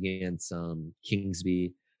battle against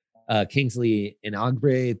Kingsley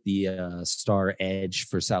Inagre, the star edge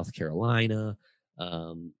for South Carolina.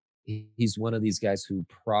 He's one of these guys who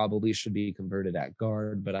probably should be converted at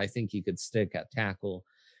guard, but I think he could stick at tackle.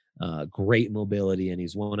 Great mobility, and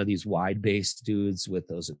he's one of these wide-based dudes with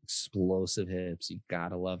those explosive hips. You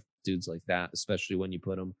gotta love dudes like that, especially when you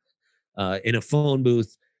put them in a phone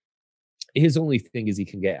booth. His only thing is he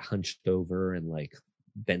can get hunched over and like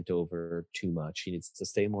bent over too much. He needs to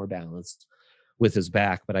stay more balanced with his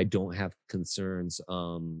back, but I don't have concerns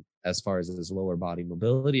as far as his lower body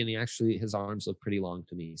mobility. And his arms look pretty long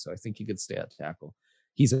to me. So I think he could stay at tackle.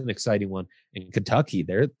 He's an exciting one. And Kentucky,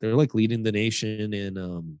 they're like leading the nation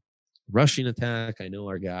in rushing attack. I know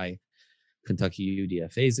our guy, Kentucky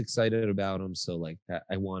UDFA, is excited about him. So like that,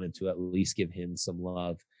 I wanted to at least give him some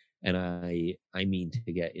love. And I mean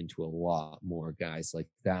to get into a lot more guys like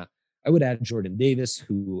that. I would add Jordan Davis,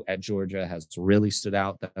 who at Georgia has really stood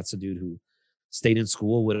out. That's a dude who stayed in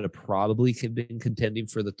school, would have probably been contending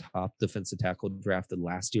for the top defensive tackle drafted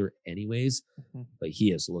last year anyways, but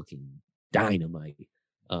he is looking dynamite.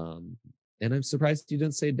 And I'm surprised you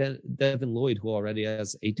didn't say Devin Lloyd, who already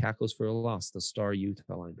has 8 tackles for a loss, the star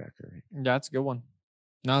Utah linebacker. Yeah, that's a good one.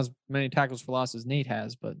 Not as many tackles for loss as Nate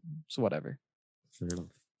has, but it's whatever. Fair enough.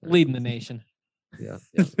 Leading the nation. Yeah.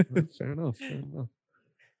 Fair enough.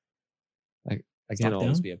 I can't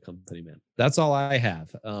always be a company man. That's all I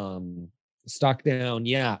have. Stock down.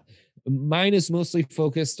 Yeah. Mine is mostly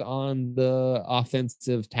focused on the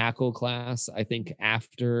offensive tackle class. I think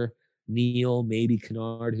after Neal, maybe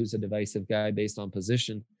Kennard, who's a divisive guy based on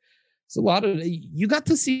position. It's a lot of, you got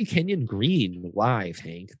to see Kenyon Green live,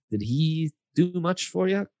 Hank. Did he do much for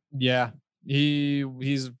you? Yeah.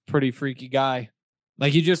 He's a pretty freaky guy.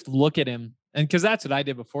 Like you just look at him. And because that's what I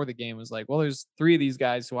did before the game was like, well, there's 3 of these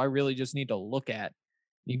guys who I really just need to look at.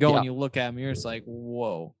 You go and you look at him, you're just like,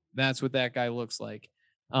 whoa, that's what that guy looks like.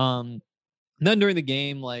 Then during the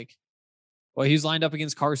game, like, well, he's lined up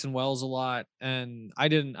against Carson Wells a lot. And I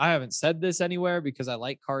haven't said this anywhere because I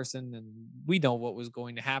like Carson and we know what was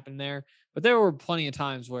going to happen there. But there were plenty of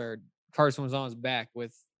times where Carson was on his back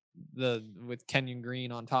with Kenyon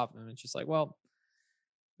Green on top of him. It's just like, well,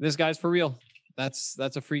 this guy's for real. That's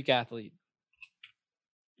a freak athlete.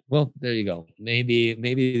 Well, there you go. Maybe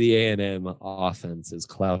the A&M offense is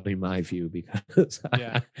clouding my view because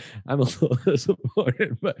I'm a little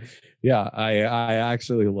disappointed. But yeah, I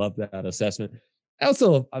actually love that assessment.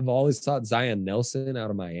 I've always thought Zion Nelson out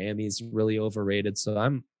of Miami is really overrated. So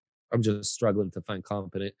I'm just struggling to find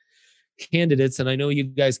competent candidates. And I know you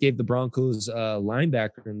guys gave the Broncos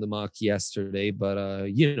linebacker in the mock yesterday, but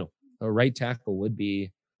a right tackle would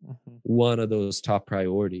be one of those top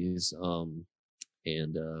priorities.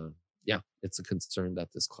 It's a concern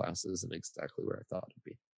that this class isn't exactly where I thought it'd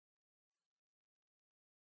be.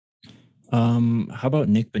 How about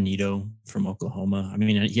Nick Bonito from Oklahoma? I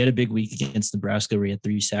mean, he had a big week against Nebraska where he had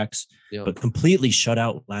 3 sacks, but completely shut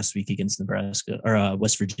out last week against Nebraska or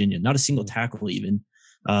West Virginia. Not a single tackle even.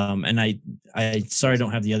 And I sorry I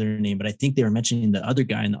don't have the other name, but I think they were mentioning the other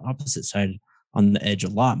guy on the opposite side on the edge a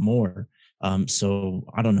lot more. So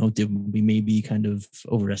I don't know. Did we maybe kind of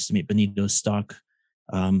overestimate Benito's stock?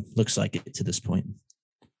 Looks like it to this point.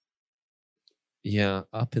 Yeah,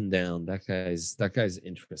 up and down. That guy's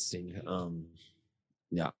interesting.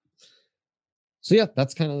 Yeah. So yeah,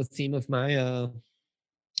 that's kind of the theme of my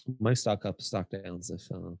my stock up, stock downs.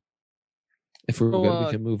 If we're good,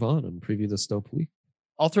 we can move on and preview the Stope week.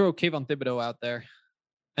 I'll throw Kayvon Thibodeau out there,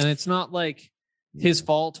 and it's not like his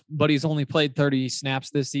fault, but he's only played 30 snaps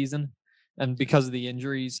this season, and because of the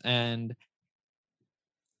injuries. And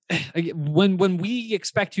when we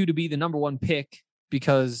expect you to be the number one pick,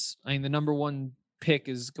 because I mean the number one pick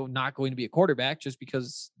is not going to be a quarterback, just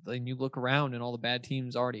because then you look around and all the bad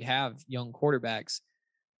teams already have young quarterbacks.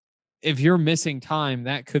 If you're missing time,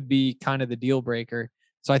 that could be kind of the deal breaker.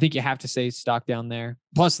 So I think you have to say stock down there.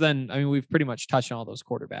 Plus, then I mean we've pretty much touched on all those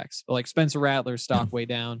quarterbacks. But like Spencer Rattler stock way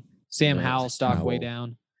down, Sam Howell stock way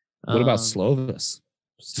down. What about Slovis?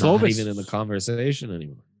 Slovis not even in the conversation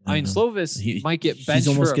anymore. I mean, Slovis might get benched. He's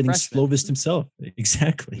almost for getting freshman. Slovis himself.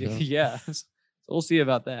 Exactly. Yeah. So we'll see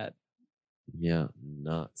about that. Yeah,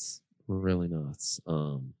 nuts. Really nuts.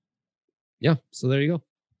 Yeah, so there you go.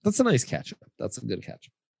 That's a nice catch up. That's a good catch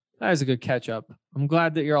up. That is a good catch up. I'm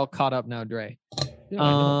glad that you're all caught up now, Dre. Yeah,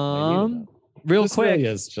 I know. Real this quick. Really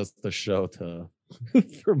is just the show to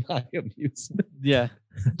for my amusement. Yeah.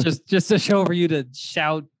 just a show for you to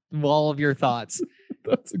shout all of your thoughts.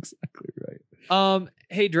 That's exactly right.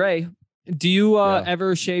 Hey Dre, do you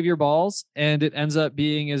ever shave your balls and it ends up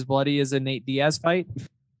being as bloody as a Nate Diaz fight?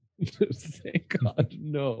 Thank God,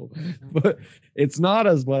 no. But it's not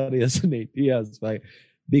as bloody as a Nate Diaz fight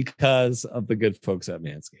because of the good folks at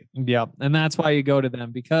Manscaped. Yeah, and that's why you go to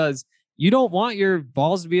them, because you don't want your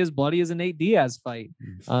balls to be as bloody as a Nate Diaz fight.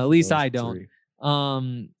 At least I don't.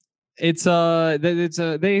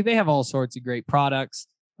 They have all sorts of great products.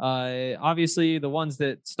 Obviously the ones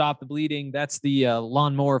that stop the bleeding, that's the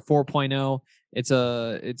Lawnmower 4.0. It's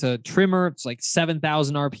a trimmer. It's like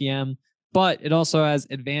 7,000 RPM, but it also has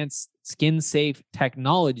advanced skin safe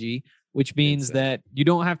technology, which means that you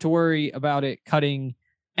don't have to worry about it cutting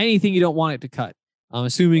anything you don't want it to cut. I'm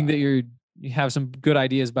assuming that you have some good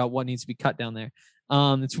ideas about what needs to be cut down there.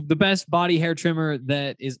 It's the best body hair trimmer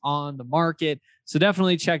that is on the market. So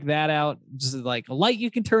definitely check that out. Just like a light you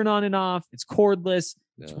can turn on and off. It's cordless.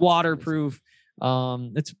 It's waterproof.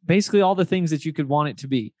 It's basically all the things that you could want it to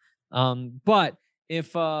be. But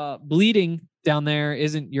if bleeding down there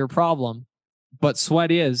isn't your problem, but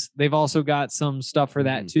sweat is, they've also got some stuff for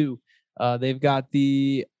that too. They've got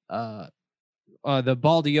the ball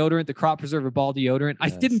deodorant, the crop preserver ball deodorant.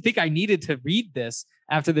 Yes. I didn't think I needed to read this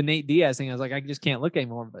after the Nate Diaz thing. I was like, I just can't look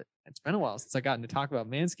anymore, but it's been a while since I gotten to talk about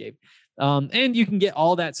Manscaped. And you can get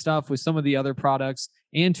all that stuff with some of the other products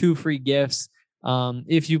and 2 free gifts.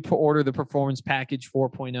 If you order the Performance Package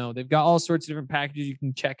 4.0, they've got all sorts of different packages you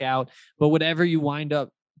can check out, but whatever you wind up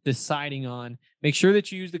deciding on, make sure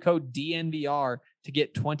that you use the code DNVR to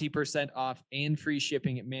get 20% off and free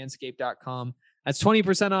shipping at manscaped.com. That's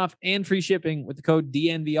 20% off and free shipping with the code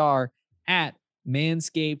DNVR at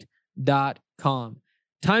manscaped.com.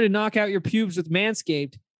 Time to knock out your pubes with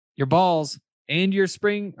Manscaped. Your balls and your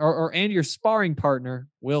spring and your sparring partner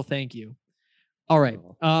will thank you. All right.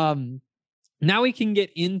 Now we can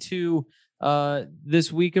get into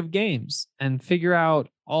this week of games and figure out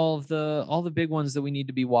all the big ones that we need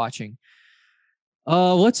to be watching.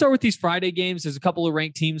 Let's start with these Friday games. There's a couple of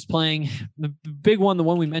ranked teams playing. The big one, the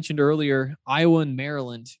one we mentioned earlier, Iowa and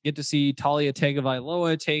Maryland. Get to see Talia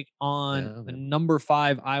Tagovailoa take on the number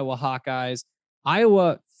 5 Iowa Hawkeyes.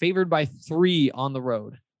 Iowa favored by 3 on the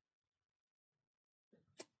road.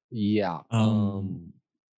 Yeah.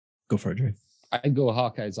 Go for it, Dre. I'd go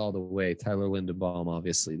Hawkeyes all the way. Tyler Linderbaum,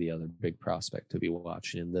 obviously the other big prospect to be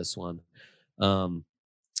watching in this one.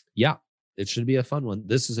 Yeah, it should be a fun one.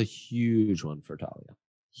 This is a huge one for Talia.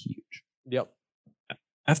 huge. Yep.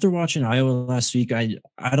 After watching Iowa last week, I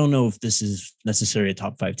don't know if this is necessarily a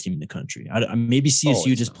top 5 team in the country. Maybe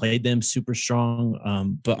CSU just played them super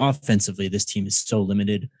strong, but offensively, this team is so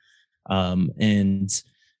limited. And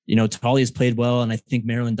Tolly has played well, and I think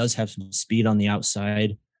Maryland does have some speed on the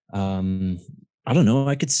outside. I don't know.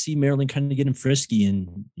 I could see Maryland kind of getting frisky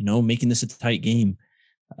and making this a tight game,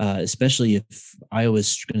 especially if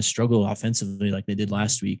Iowa's going to struggle offensively like they did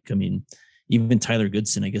last week. I mean, even Tyler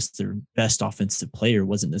Goodson, I guess their best offensive player,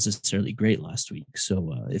 wasn't necessarily great last week.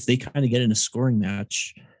 So if they kind of get in a scoring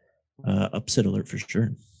match, upset alert for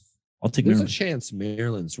sure. I'll take There's Maryland. a chance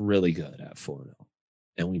Maryland's really good at 4-0.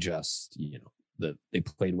 And we just, they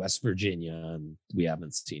played West Virginia and we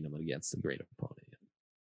haven't seen them against a great opponent yet.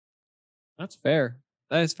 That's fair.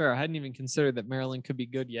 That is fair. I hadn't even considered that Maryland could be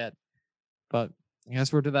good yet, but I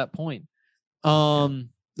guess we're to that point.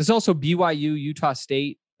 There's also BYU, Utah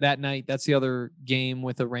State that night. That's the other game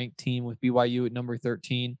with a ranked team with BYU at number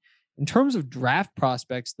 13. In terms of draft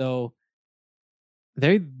prospects, though,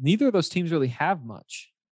 neither of those teams really have much.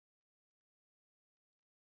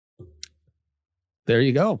 There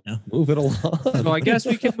you go. Yeah. Move it along. So I guess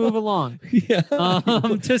we can move along. Yeah.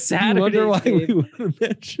 To Saturday. You wonder why we would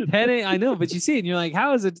mention Penny, I know, but you see it and you're like,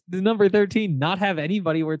 how is it the number 13 not have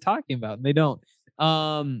anybody we're talking about? And they don't.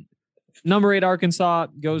 Number 8 Arkansas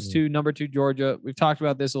goes to number 2 Georgia. We've talked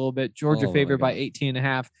about this a little bit. Georgia favored by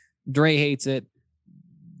 18.5. Dre hates it.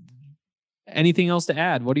 Anything else to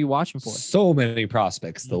add? What are you watching for? So many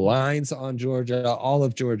prospects. The lines on Georgia, all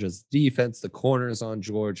of Georgia's defense, the corners on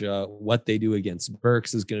Georgia, what they do against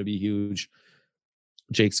Burks is going to be huge.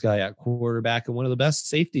 Jake Sky at quarterback and one of the best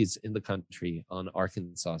safeties in the country on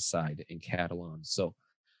Arkansas side in Catalan. So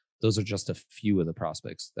those are just a few of the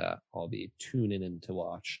prospects that I'll be tuning in to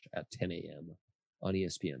watch at 10 a.m. on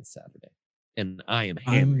ESPN Saturday. And I am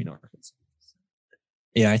hammering Arkansas.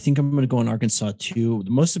 Yeah, I think I'm going to go on Arkansas too.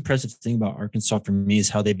 The most impressive thing about Arkansas for me is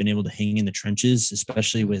how they've been able to hang in the trenches,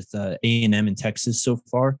 especially with A&M in Texas so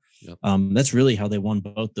far. Yep. That's really how they won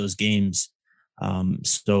both those games.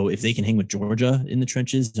 So if they can hang with Georgia in the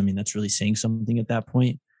trenches, I mean, that's really saying something at that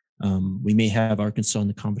point. We may have Arkansas in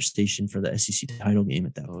the conversation for the SEC title game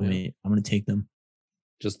at that point. Yeah. I'm going to take them.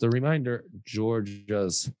 Just a reminder,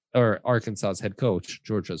 Arkansas's head coach,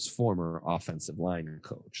 Georgia's former offensive line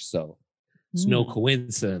coach. So it's no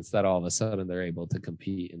coincidence that all of a sudden they're able to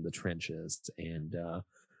compete in the trenches, and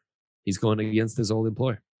he's going against his old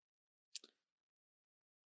employer.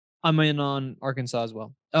 I'm in on Arkansas as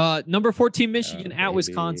well. Number 14, Michigan at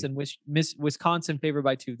Wisconsin. Wisconsin favored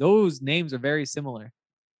by 2. Those names are very similar.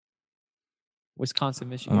 Wisconsin,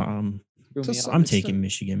 Michigan. I'm taking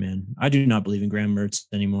Michigan, man. I do not believe in Graham Mertz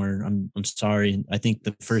anymore. I'm sorry. I think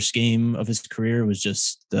the first game of his career was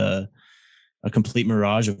just a complete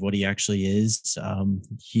mirage of what he actually is.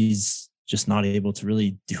 He's just not able to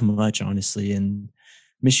really do much, honestly. And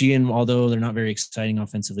Michigan, although they're not very exciting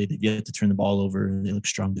offensively, they've yet to turn the ball over. They look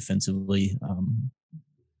strong defensively.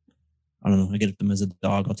 I don't know. I get them as a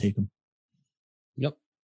dog. I'll take them. Yep.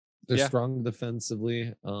 They're strong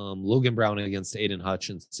defensively. Logan Brown against Aiden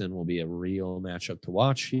Hutchinson will be a real matchup to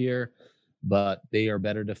watch here, but they are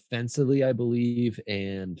better defensively, I believe,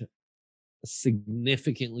 and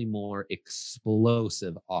significantly more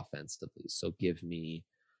explosive offensively. So give me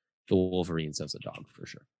the Wolverines as a dog for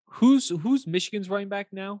sure. Who's Michigan's running back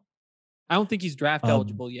now? I don't think he's draft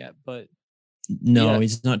eligible yet, but no,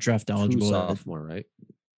 he's not draft eligible. Sophomore, right?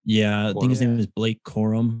 Yeah, I think his name is Blake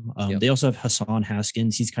Corum. They also have Hassan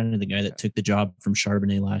Haskins. He's kind of the guy that took the job from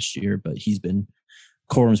Charbonnet last year, but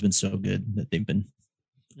Corum's been so good that they've been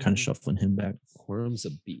kind of shuffling him back. Corum's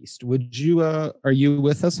a beast. Would you are you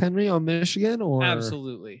with us, Henry, on Michigan? Or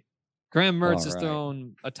absolutely? Graham Mertz has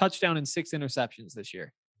thrown a touchdown and 6 interceptions this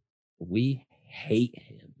year. We hate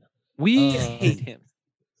him. We hate him.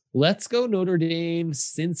 Let's go Notre Dame.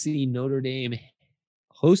 Cincy, Notre Dame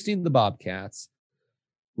hosting the Bobcats.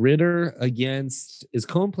 Ritter is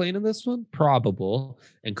Cohen playing in this one? Probable.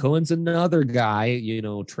 And Cohen's another guy,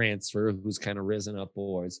 transfer who's kind of risen up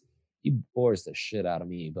boards. He bores the shit out of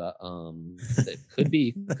me, but it could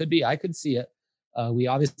be. I could see it. We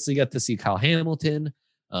obviously got to see Kyle Hamilton.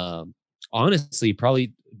 Honestly,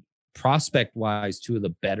 probably prospect-wise, 2 of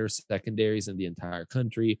the better secondaries in the entire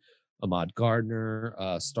country. Ahmad Gardner,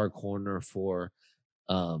 star corner for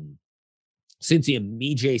Cincy, and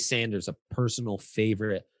Mijay Sanders, a personal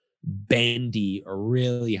favorite. Bendy, a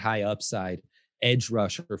really high upside edge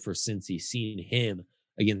rusher for Cincy. Seeing him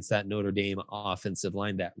against that Notre Dame offensive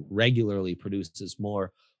line that regularly produces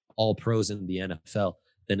more all-pros in the NFL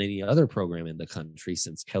than any other program in the country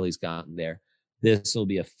since Kelly's gotten there. This will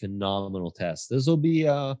be a phenomenal test. This will be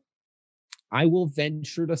I will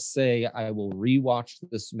venture to say I will rewatch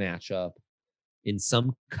this matchup in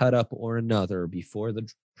some cut up or another before the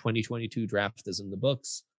 2022 draft is in the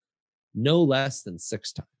books, no less than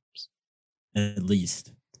 6 times. At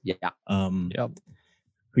least. Yeah. Who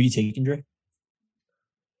are you taking, Dre?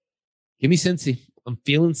 Give me Cincy. I'm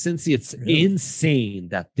feeling Cincy. It's Really? insane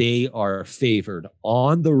that they are favored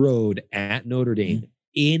on the road at Notre Dame.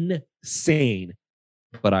 Insane,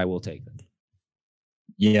 but I will take them.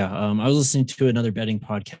 Yeah, I was listening to another betting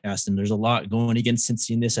podcast, and there's a lot going against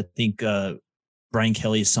Cincy in this. I think Brian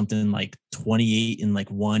Kelly is something like 28 and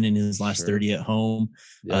like 1 in his last 30 at home.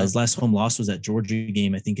 Yeah. His last home loss was that Georgia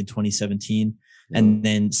game, I think, in 2017. Yeah. And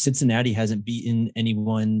then Cincinnati hasn't beaten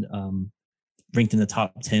anyone ranked in the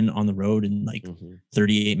top 10 on the road in like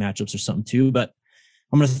 38 matchups or something too. But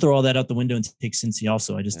I'm going to throw all that out the window and take Cincy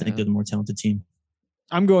also. I just think they're the more talented team.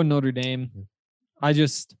 I'm going Notre Dame. I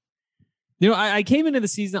came into the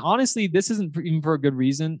season, honestly, this isn't even for a good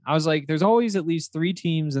reason. I was like, there's always at least 3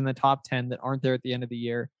 teams in the top 10 that aren't there at the end of the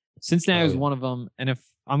year. Cincinnati is one of them. And if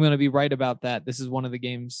I'm going to be right about that, this is one of the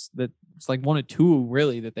games that it's like 1 or 2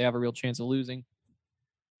 really that they have a real chance of losing.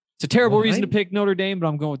 It's a terrible reason to pick Notre Dame, but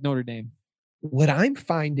I'm going with Notre Dame. What I'm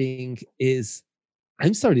finding is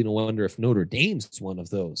I'm starting to wonder if Notre Dame's one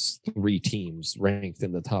of those 3 teams ranked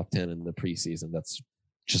in the top 10 in the preseason. That's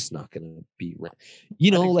just not going to be right.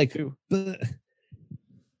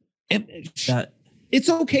 It's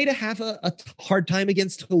okay to have a hard time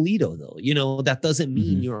against Toledo, though. That doesn't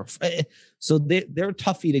mean you're so they're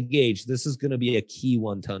toughy to gauge. This is going to be a key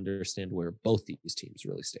one to understand where both these teams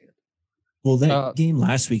really stand. Well, that game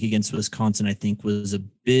last week against Wisconsin, I think, was a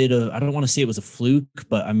bit of, I don't want to say it was a fluke,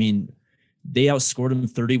 but I mean, they outscored them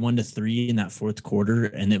 31-3 in that fourth quarter,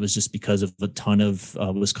 and it was just because of a ton of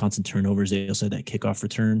Wisconsin turnovers. They also had that kickoff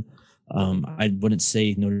return. I wouldn't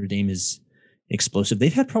say Notre Dame is explosive.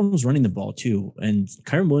 They've had problems running the ball too, and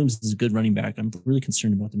Kyron Williams is a good running back. I'm really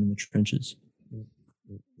concerned about them in the trenches.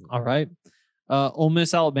 All right. Ole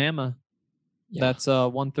Miss, Alabama. Yeah. That's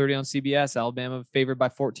 1:30 on CBS. Alabama favored by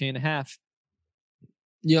 14.5.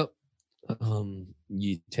 Yep.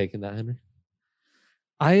 You taking that, Henry?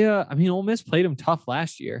 I mean, Ole Miss played them tough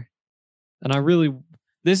last year. And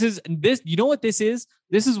you know what this is?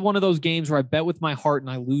 This is one of those games where I bet with my heart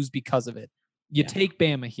and I lose because of it. You take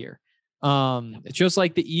Bama here. It's just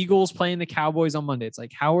like the Eagles playing the Cowboys on Monday. It's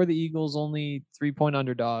like, how are the Eagles only 3-point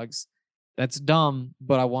underdogs? That's dumb,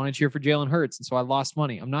 but I want to cheer for Jalen Hurts. And so I lost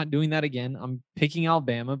money. I'm not doing that again. I'm picking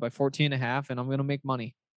Alabama by 14.5 and I'm going to make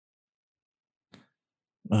money.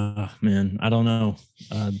 Man, I don't know.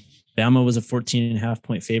 Bama was a 14.5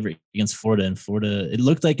 point favorite against Florida, and Florida, it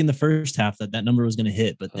looked like in the first half that number was going to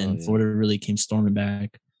hit, but then Florida really came storming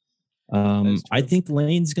back. I think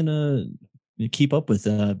Lane's going to keep up with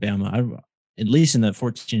Bama, at least in that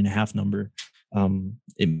 14.5 number.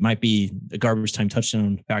 It might be a garbage time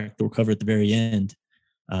touchdown backdoor cover at the very end,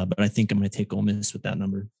 but I think I'm going to take Ole Miss with that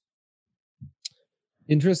number.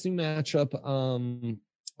 Interesting matchup.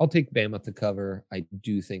 I'll take Bama to cover. I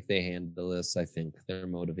do think they handle this. I think they're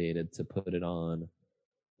motivated to put it on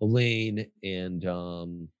the lane, and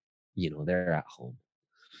they're at home.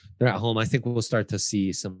 They're at home. I think we'll start to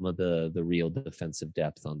see some of the real defensive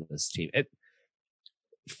depth on this team.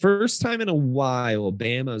 First time in a while,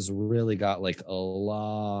 Bama's really got like a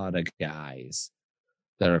lot of guys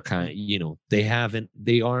that are kind of,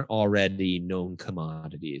 they aren't already known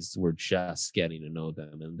commodities. We're just getting to know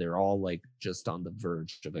them, and they're all like just on the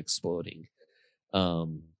verge of exploding.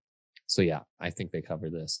 So yeah, I think they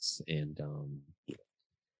cover this, and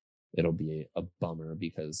it'll be a bummer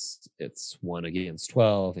because it's 1 against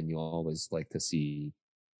 12, and you always like to see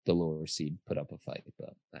the lower seed put up a fight,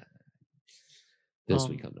 but this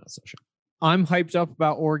week I'm not so sure. I'm hyped up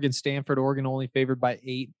about Oregon, Stanford. Oregon only favored by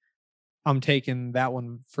 8. I'm taking that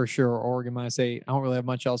one for sure. Oregon -8. I don't really have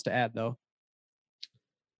much else to add, though.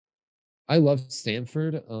 I love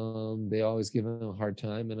Stanford. They always give them a hard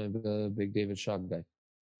time, and I'm a big David Shaw guy.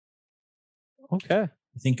 Okay.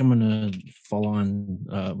 I think I'm going to fall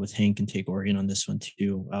on with Hank and take Oregon on this one,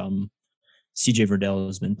 too. CJ Verdell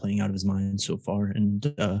has been playing out of his mind so far, and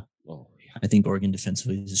I think Oregon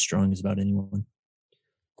defensively is as strong as about anyone.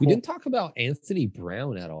 We didn't talk about Anthony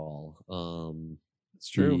Brown at all. It's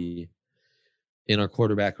true. In our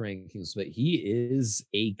quarterback rankings, but he is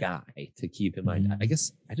a guy to keep in mind. I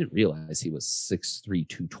guess I didn't realize he was 6'3",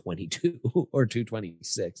 222 or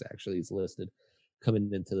 226. Actually, he's listed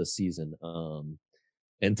coming into the season.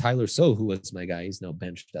 And Tyler So, who was my guy, he's now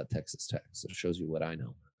benched at Texas Tech. So it shows you what I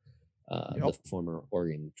know. The former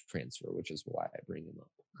Oregon transfer, which is why I bring him up.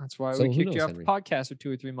 That's why we kicked you off the podcast for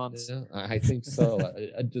 2 or 3 months. Yeah, I think so.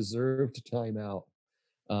 A deserved timeout.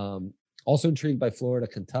 Also intrigued by Florida,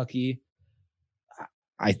 Kentucky.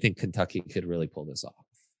 I think Kentucky could really pull this off.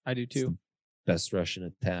 I do too. Best Russian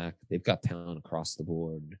attack. They've got talent across the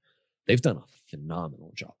board. They've done a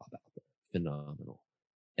phenomenal job out there. Phenomenal.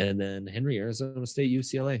 And then Henry, Arizona State,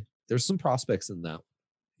 UCLA. There's some prospects in that.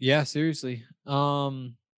 Yeah, seriously. I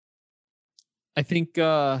think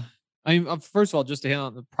first of all, just to hit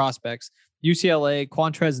on the prospects, UCLA,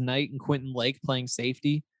 Quantrez Knight and Quentin Lake playing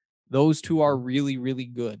safety. Those two are really, really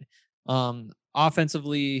good.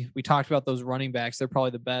 Offensively, we talked about those running backs. They're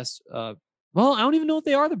probably the best. Well, I don't even know if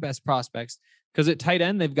they are the best prospects, because at tight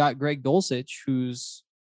end, they've got Greg Dulcich, who's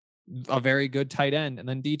a very good tight end. And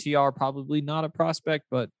then DTR, probably not a prospect,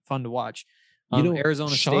 but fun to watch.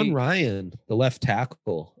 Arizona Sean State. Ryan, the left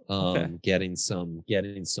tackle, Okay. getting some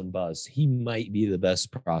buzz. He might be the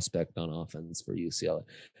best prospect on offense for UCLA.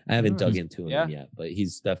 I haven't dug into him yet, but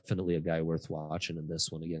he's definitely a guy worth watching in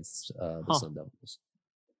this one against the Sun Devils.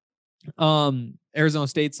 Arizona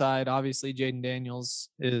State side, obviously Jaden Daniels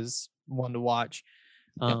is one to watch.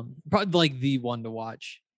 Probably like the one to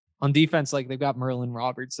watch. On defense, like they've got Merlin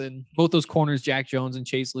Robertson, both those corners, Jack Jones and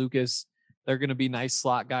Chase Lucas. They're going to be nice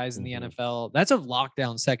slot guys in the NFL. That's a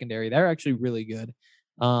lockdown secondary. They're actually really good.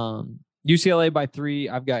 UCLA by 3.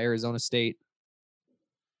 I've got Arizona State.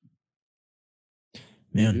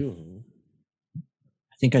 Man, I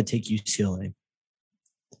think I'd take UCLA.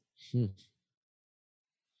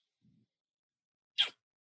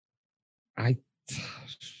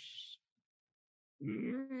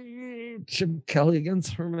 Chip Kelly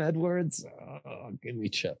against Herm Edwards. Give me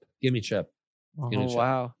Chip. Oh,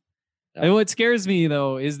 wow. Yeah. And what scares me,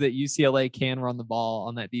 though, is that UCLA can run the ball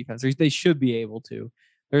on that defense. They should be able to.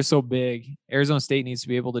 They're so big. Arizona State needs to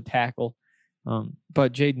be able to tackle.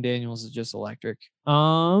 But Jaden Daniels is just electric.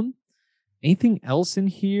 Anything else in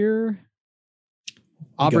here?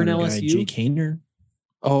 Auburn, LSU. Jake Haener.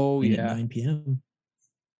 Oh, at yeah. 9 p.m.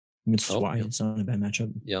 It's why it's not a bad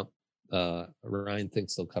matchup. Yep. Ryan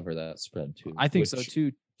thinks they'll cover that spread too. I think so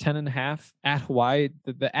too. 10.5 at Hawaii.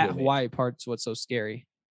 The at Hawaii part's what's so scary.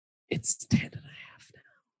 It's 10.5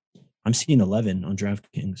 now. I'm seeing 11 on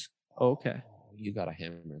DraftKings. Okay. Oh, you gotta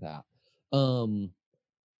hammer that.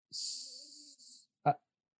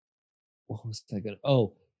 What was I gonna?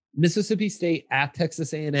 Oh, Mississippi State at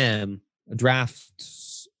Texas A&M. Draft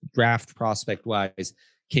prospect wise,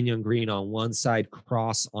 Kenyon Green on one side,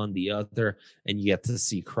 Cross on the other, and you get to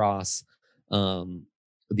see Cross,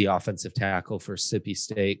 the offensive tackle for Mississippi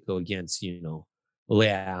State, go against Leal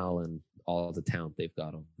and all the talent they've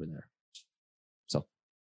got over there. So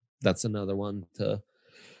that's another one to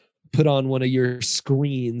put on one of your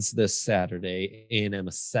screens this Saturday. A&M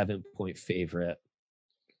a 7-point favorite.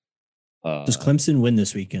 Does Clemson win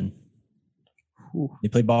this weekend? They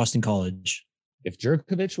play Boston College. If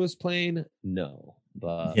Jerkovich was playing, no.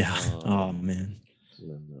 But yeah. Oh man. I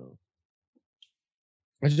don't know.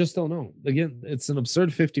 I just don't know. Again, it's an absurd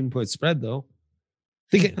 15-point spread, though.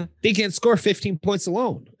 They can't score 15 points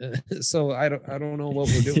alone. So I don't know what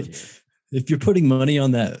we're doing. If you're putting money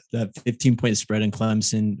on that 15-point spread in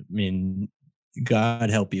Clemson, I mean, God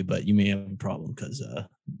help you, but you may have a problem because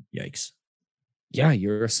yikes. Yeah,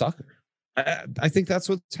 you're a sucker. I think that's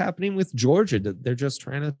what's happening with Georgia. They're just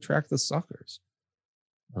trying to track the suckers.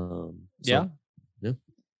 Yeah.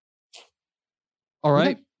 All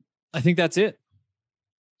right. Okay. I think that's it.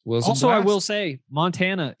 Also, I will say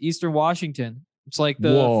Montana, Eastern Washington. It's like the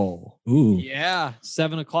Ooh. Yeah,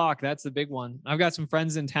 7:00. That's the big one. I've got some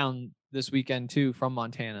friends in town this weekend too from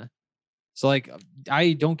Montana. So like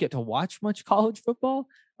I don't get to watch much college football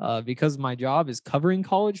because my job is covering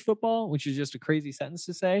college football, which is just a crazy sentence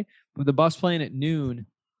to say. But the Buffs playing at noon,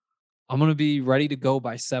 I'm gonna be ready to go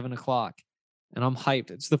by 7:00. And I'm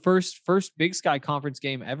hyped. It's the first Big Sky Conference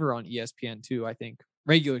game ever on ESPN2, I think.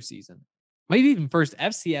 Regular season. Maybe even first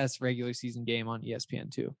FCS regular season game on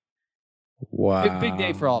ESPN2. Wow. Big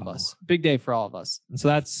day for all of us. Big day for all of us. And so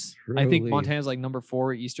that's, truly. I think Montana's like number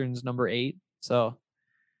 4, Eastern's number 8. So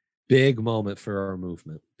big moment for our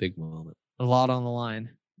movement. Big moment. A lot on the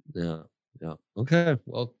line. Yeah. Okay.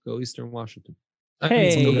 Well, go Eastern Washington.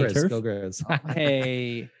 Hey. Go Grizz.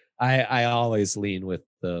 Hey. I always lean with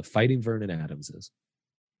the Fighting Vernon Adamses.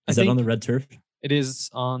 Is that on the red turf? It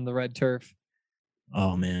is on the red turf.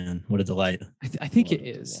 Oh man, what a delight! I think it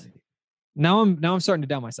is. Delight. Now I'm starting to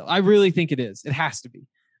doubt myself. I really think it is. It has to be.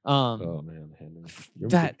 Oh man, you're in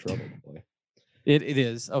big trouble, boy. It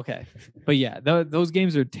is okay, but yeah, those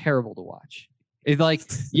games are terrible to watch. It's like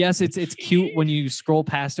yes, it's cute when you scroll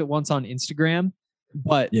past it once on Instagram,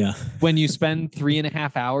 but yeah, when you spend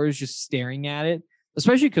 3.5 hours just staring at it.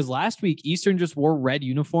 Especially because last week, Eastern just wore red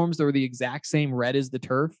uniforms that were the exact same red as the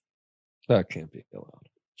turf. That can't be allowed.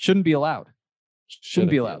 Shouldn't be allowed. Shouldn't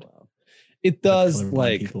be allowed. It does, colorblind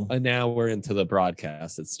like people. an hour into the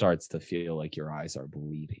broadcast, it starts to feel like your eyes are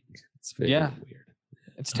bleeding. It's very Yeah. weird.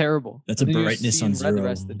 It's terrible. That's a And then you brightness see on in red the zero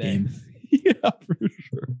rest of the day. game. Yeah, for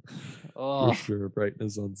sure. Oh, For sure.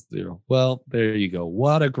 Brightness on 0. Well, there you go.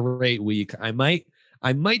 What a great week. I might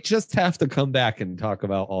just have to come back and talk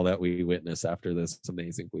about all that we witnessed after this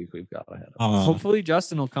amazing week we've got ahead of us. hopefully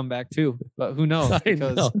Justin will come back too, but who knows? I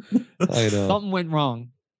Because know. I know. something went wrong.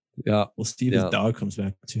 Yeah. We'll see if Yeah. his dog comes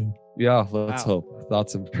back too. Yeah, let's Wow. hope.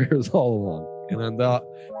 Thoughts and prayers all along. And on that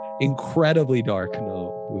incredibly dark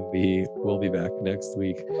note, we'll be back next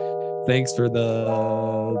week. Thanks for the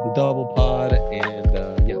double pod,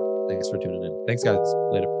 and yeah, thanks for tuning in. Thanks, guys.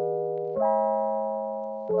 Later.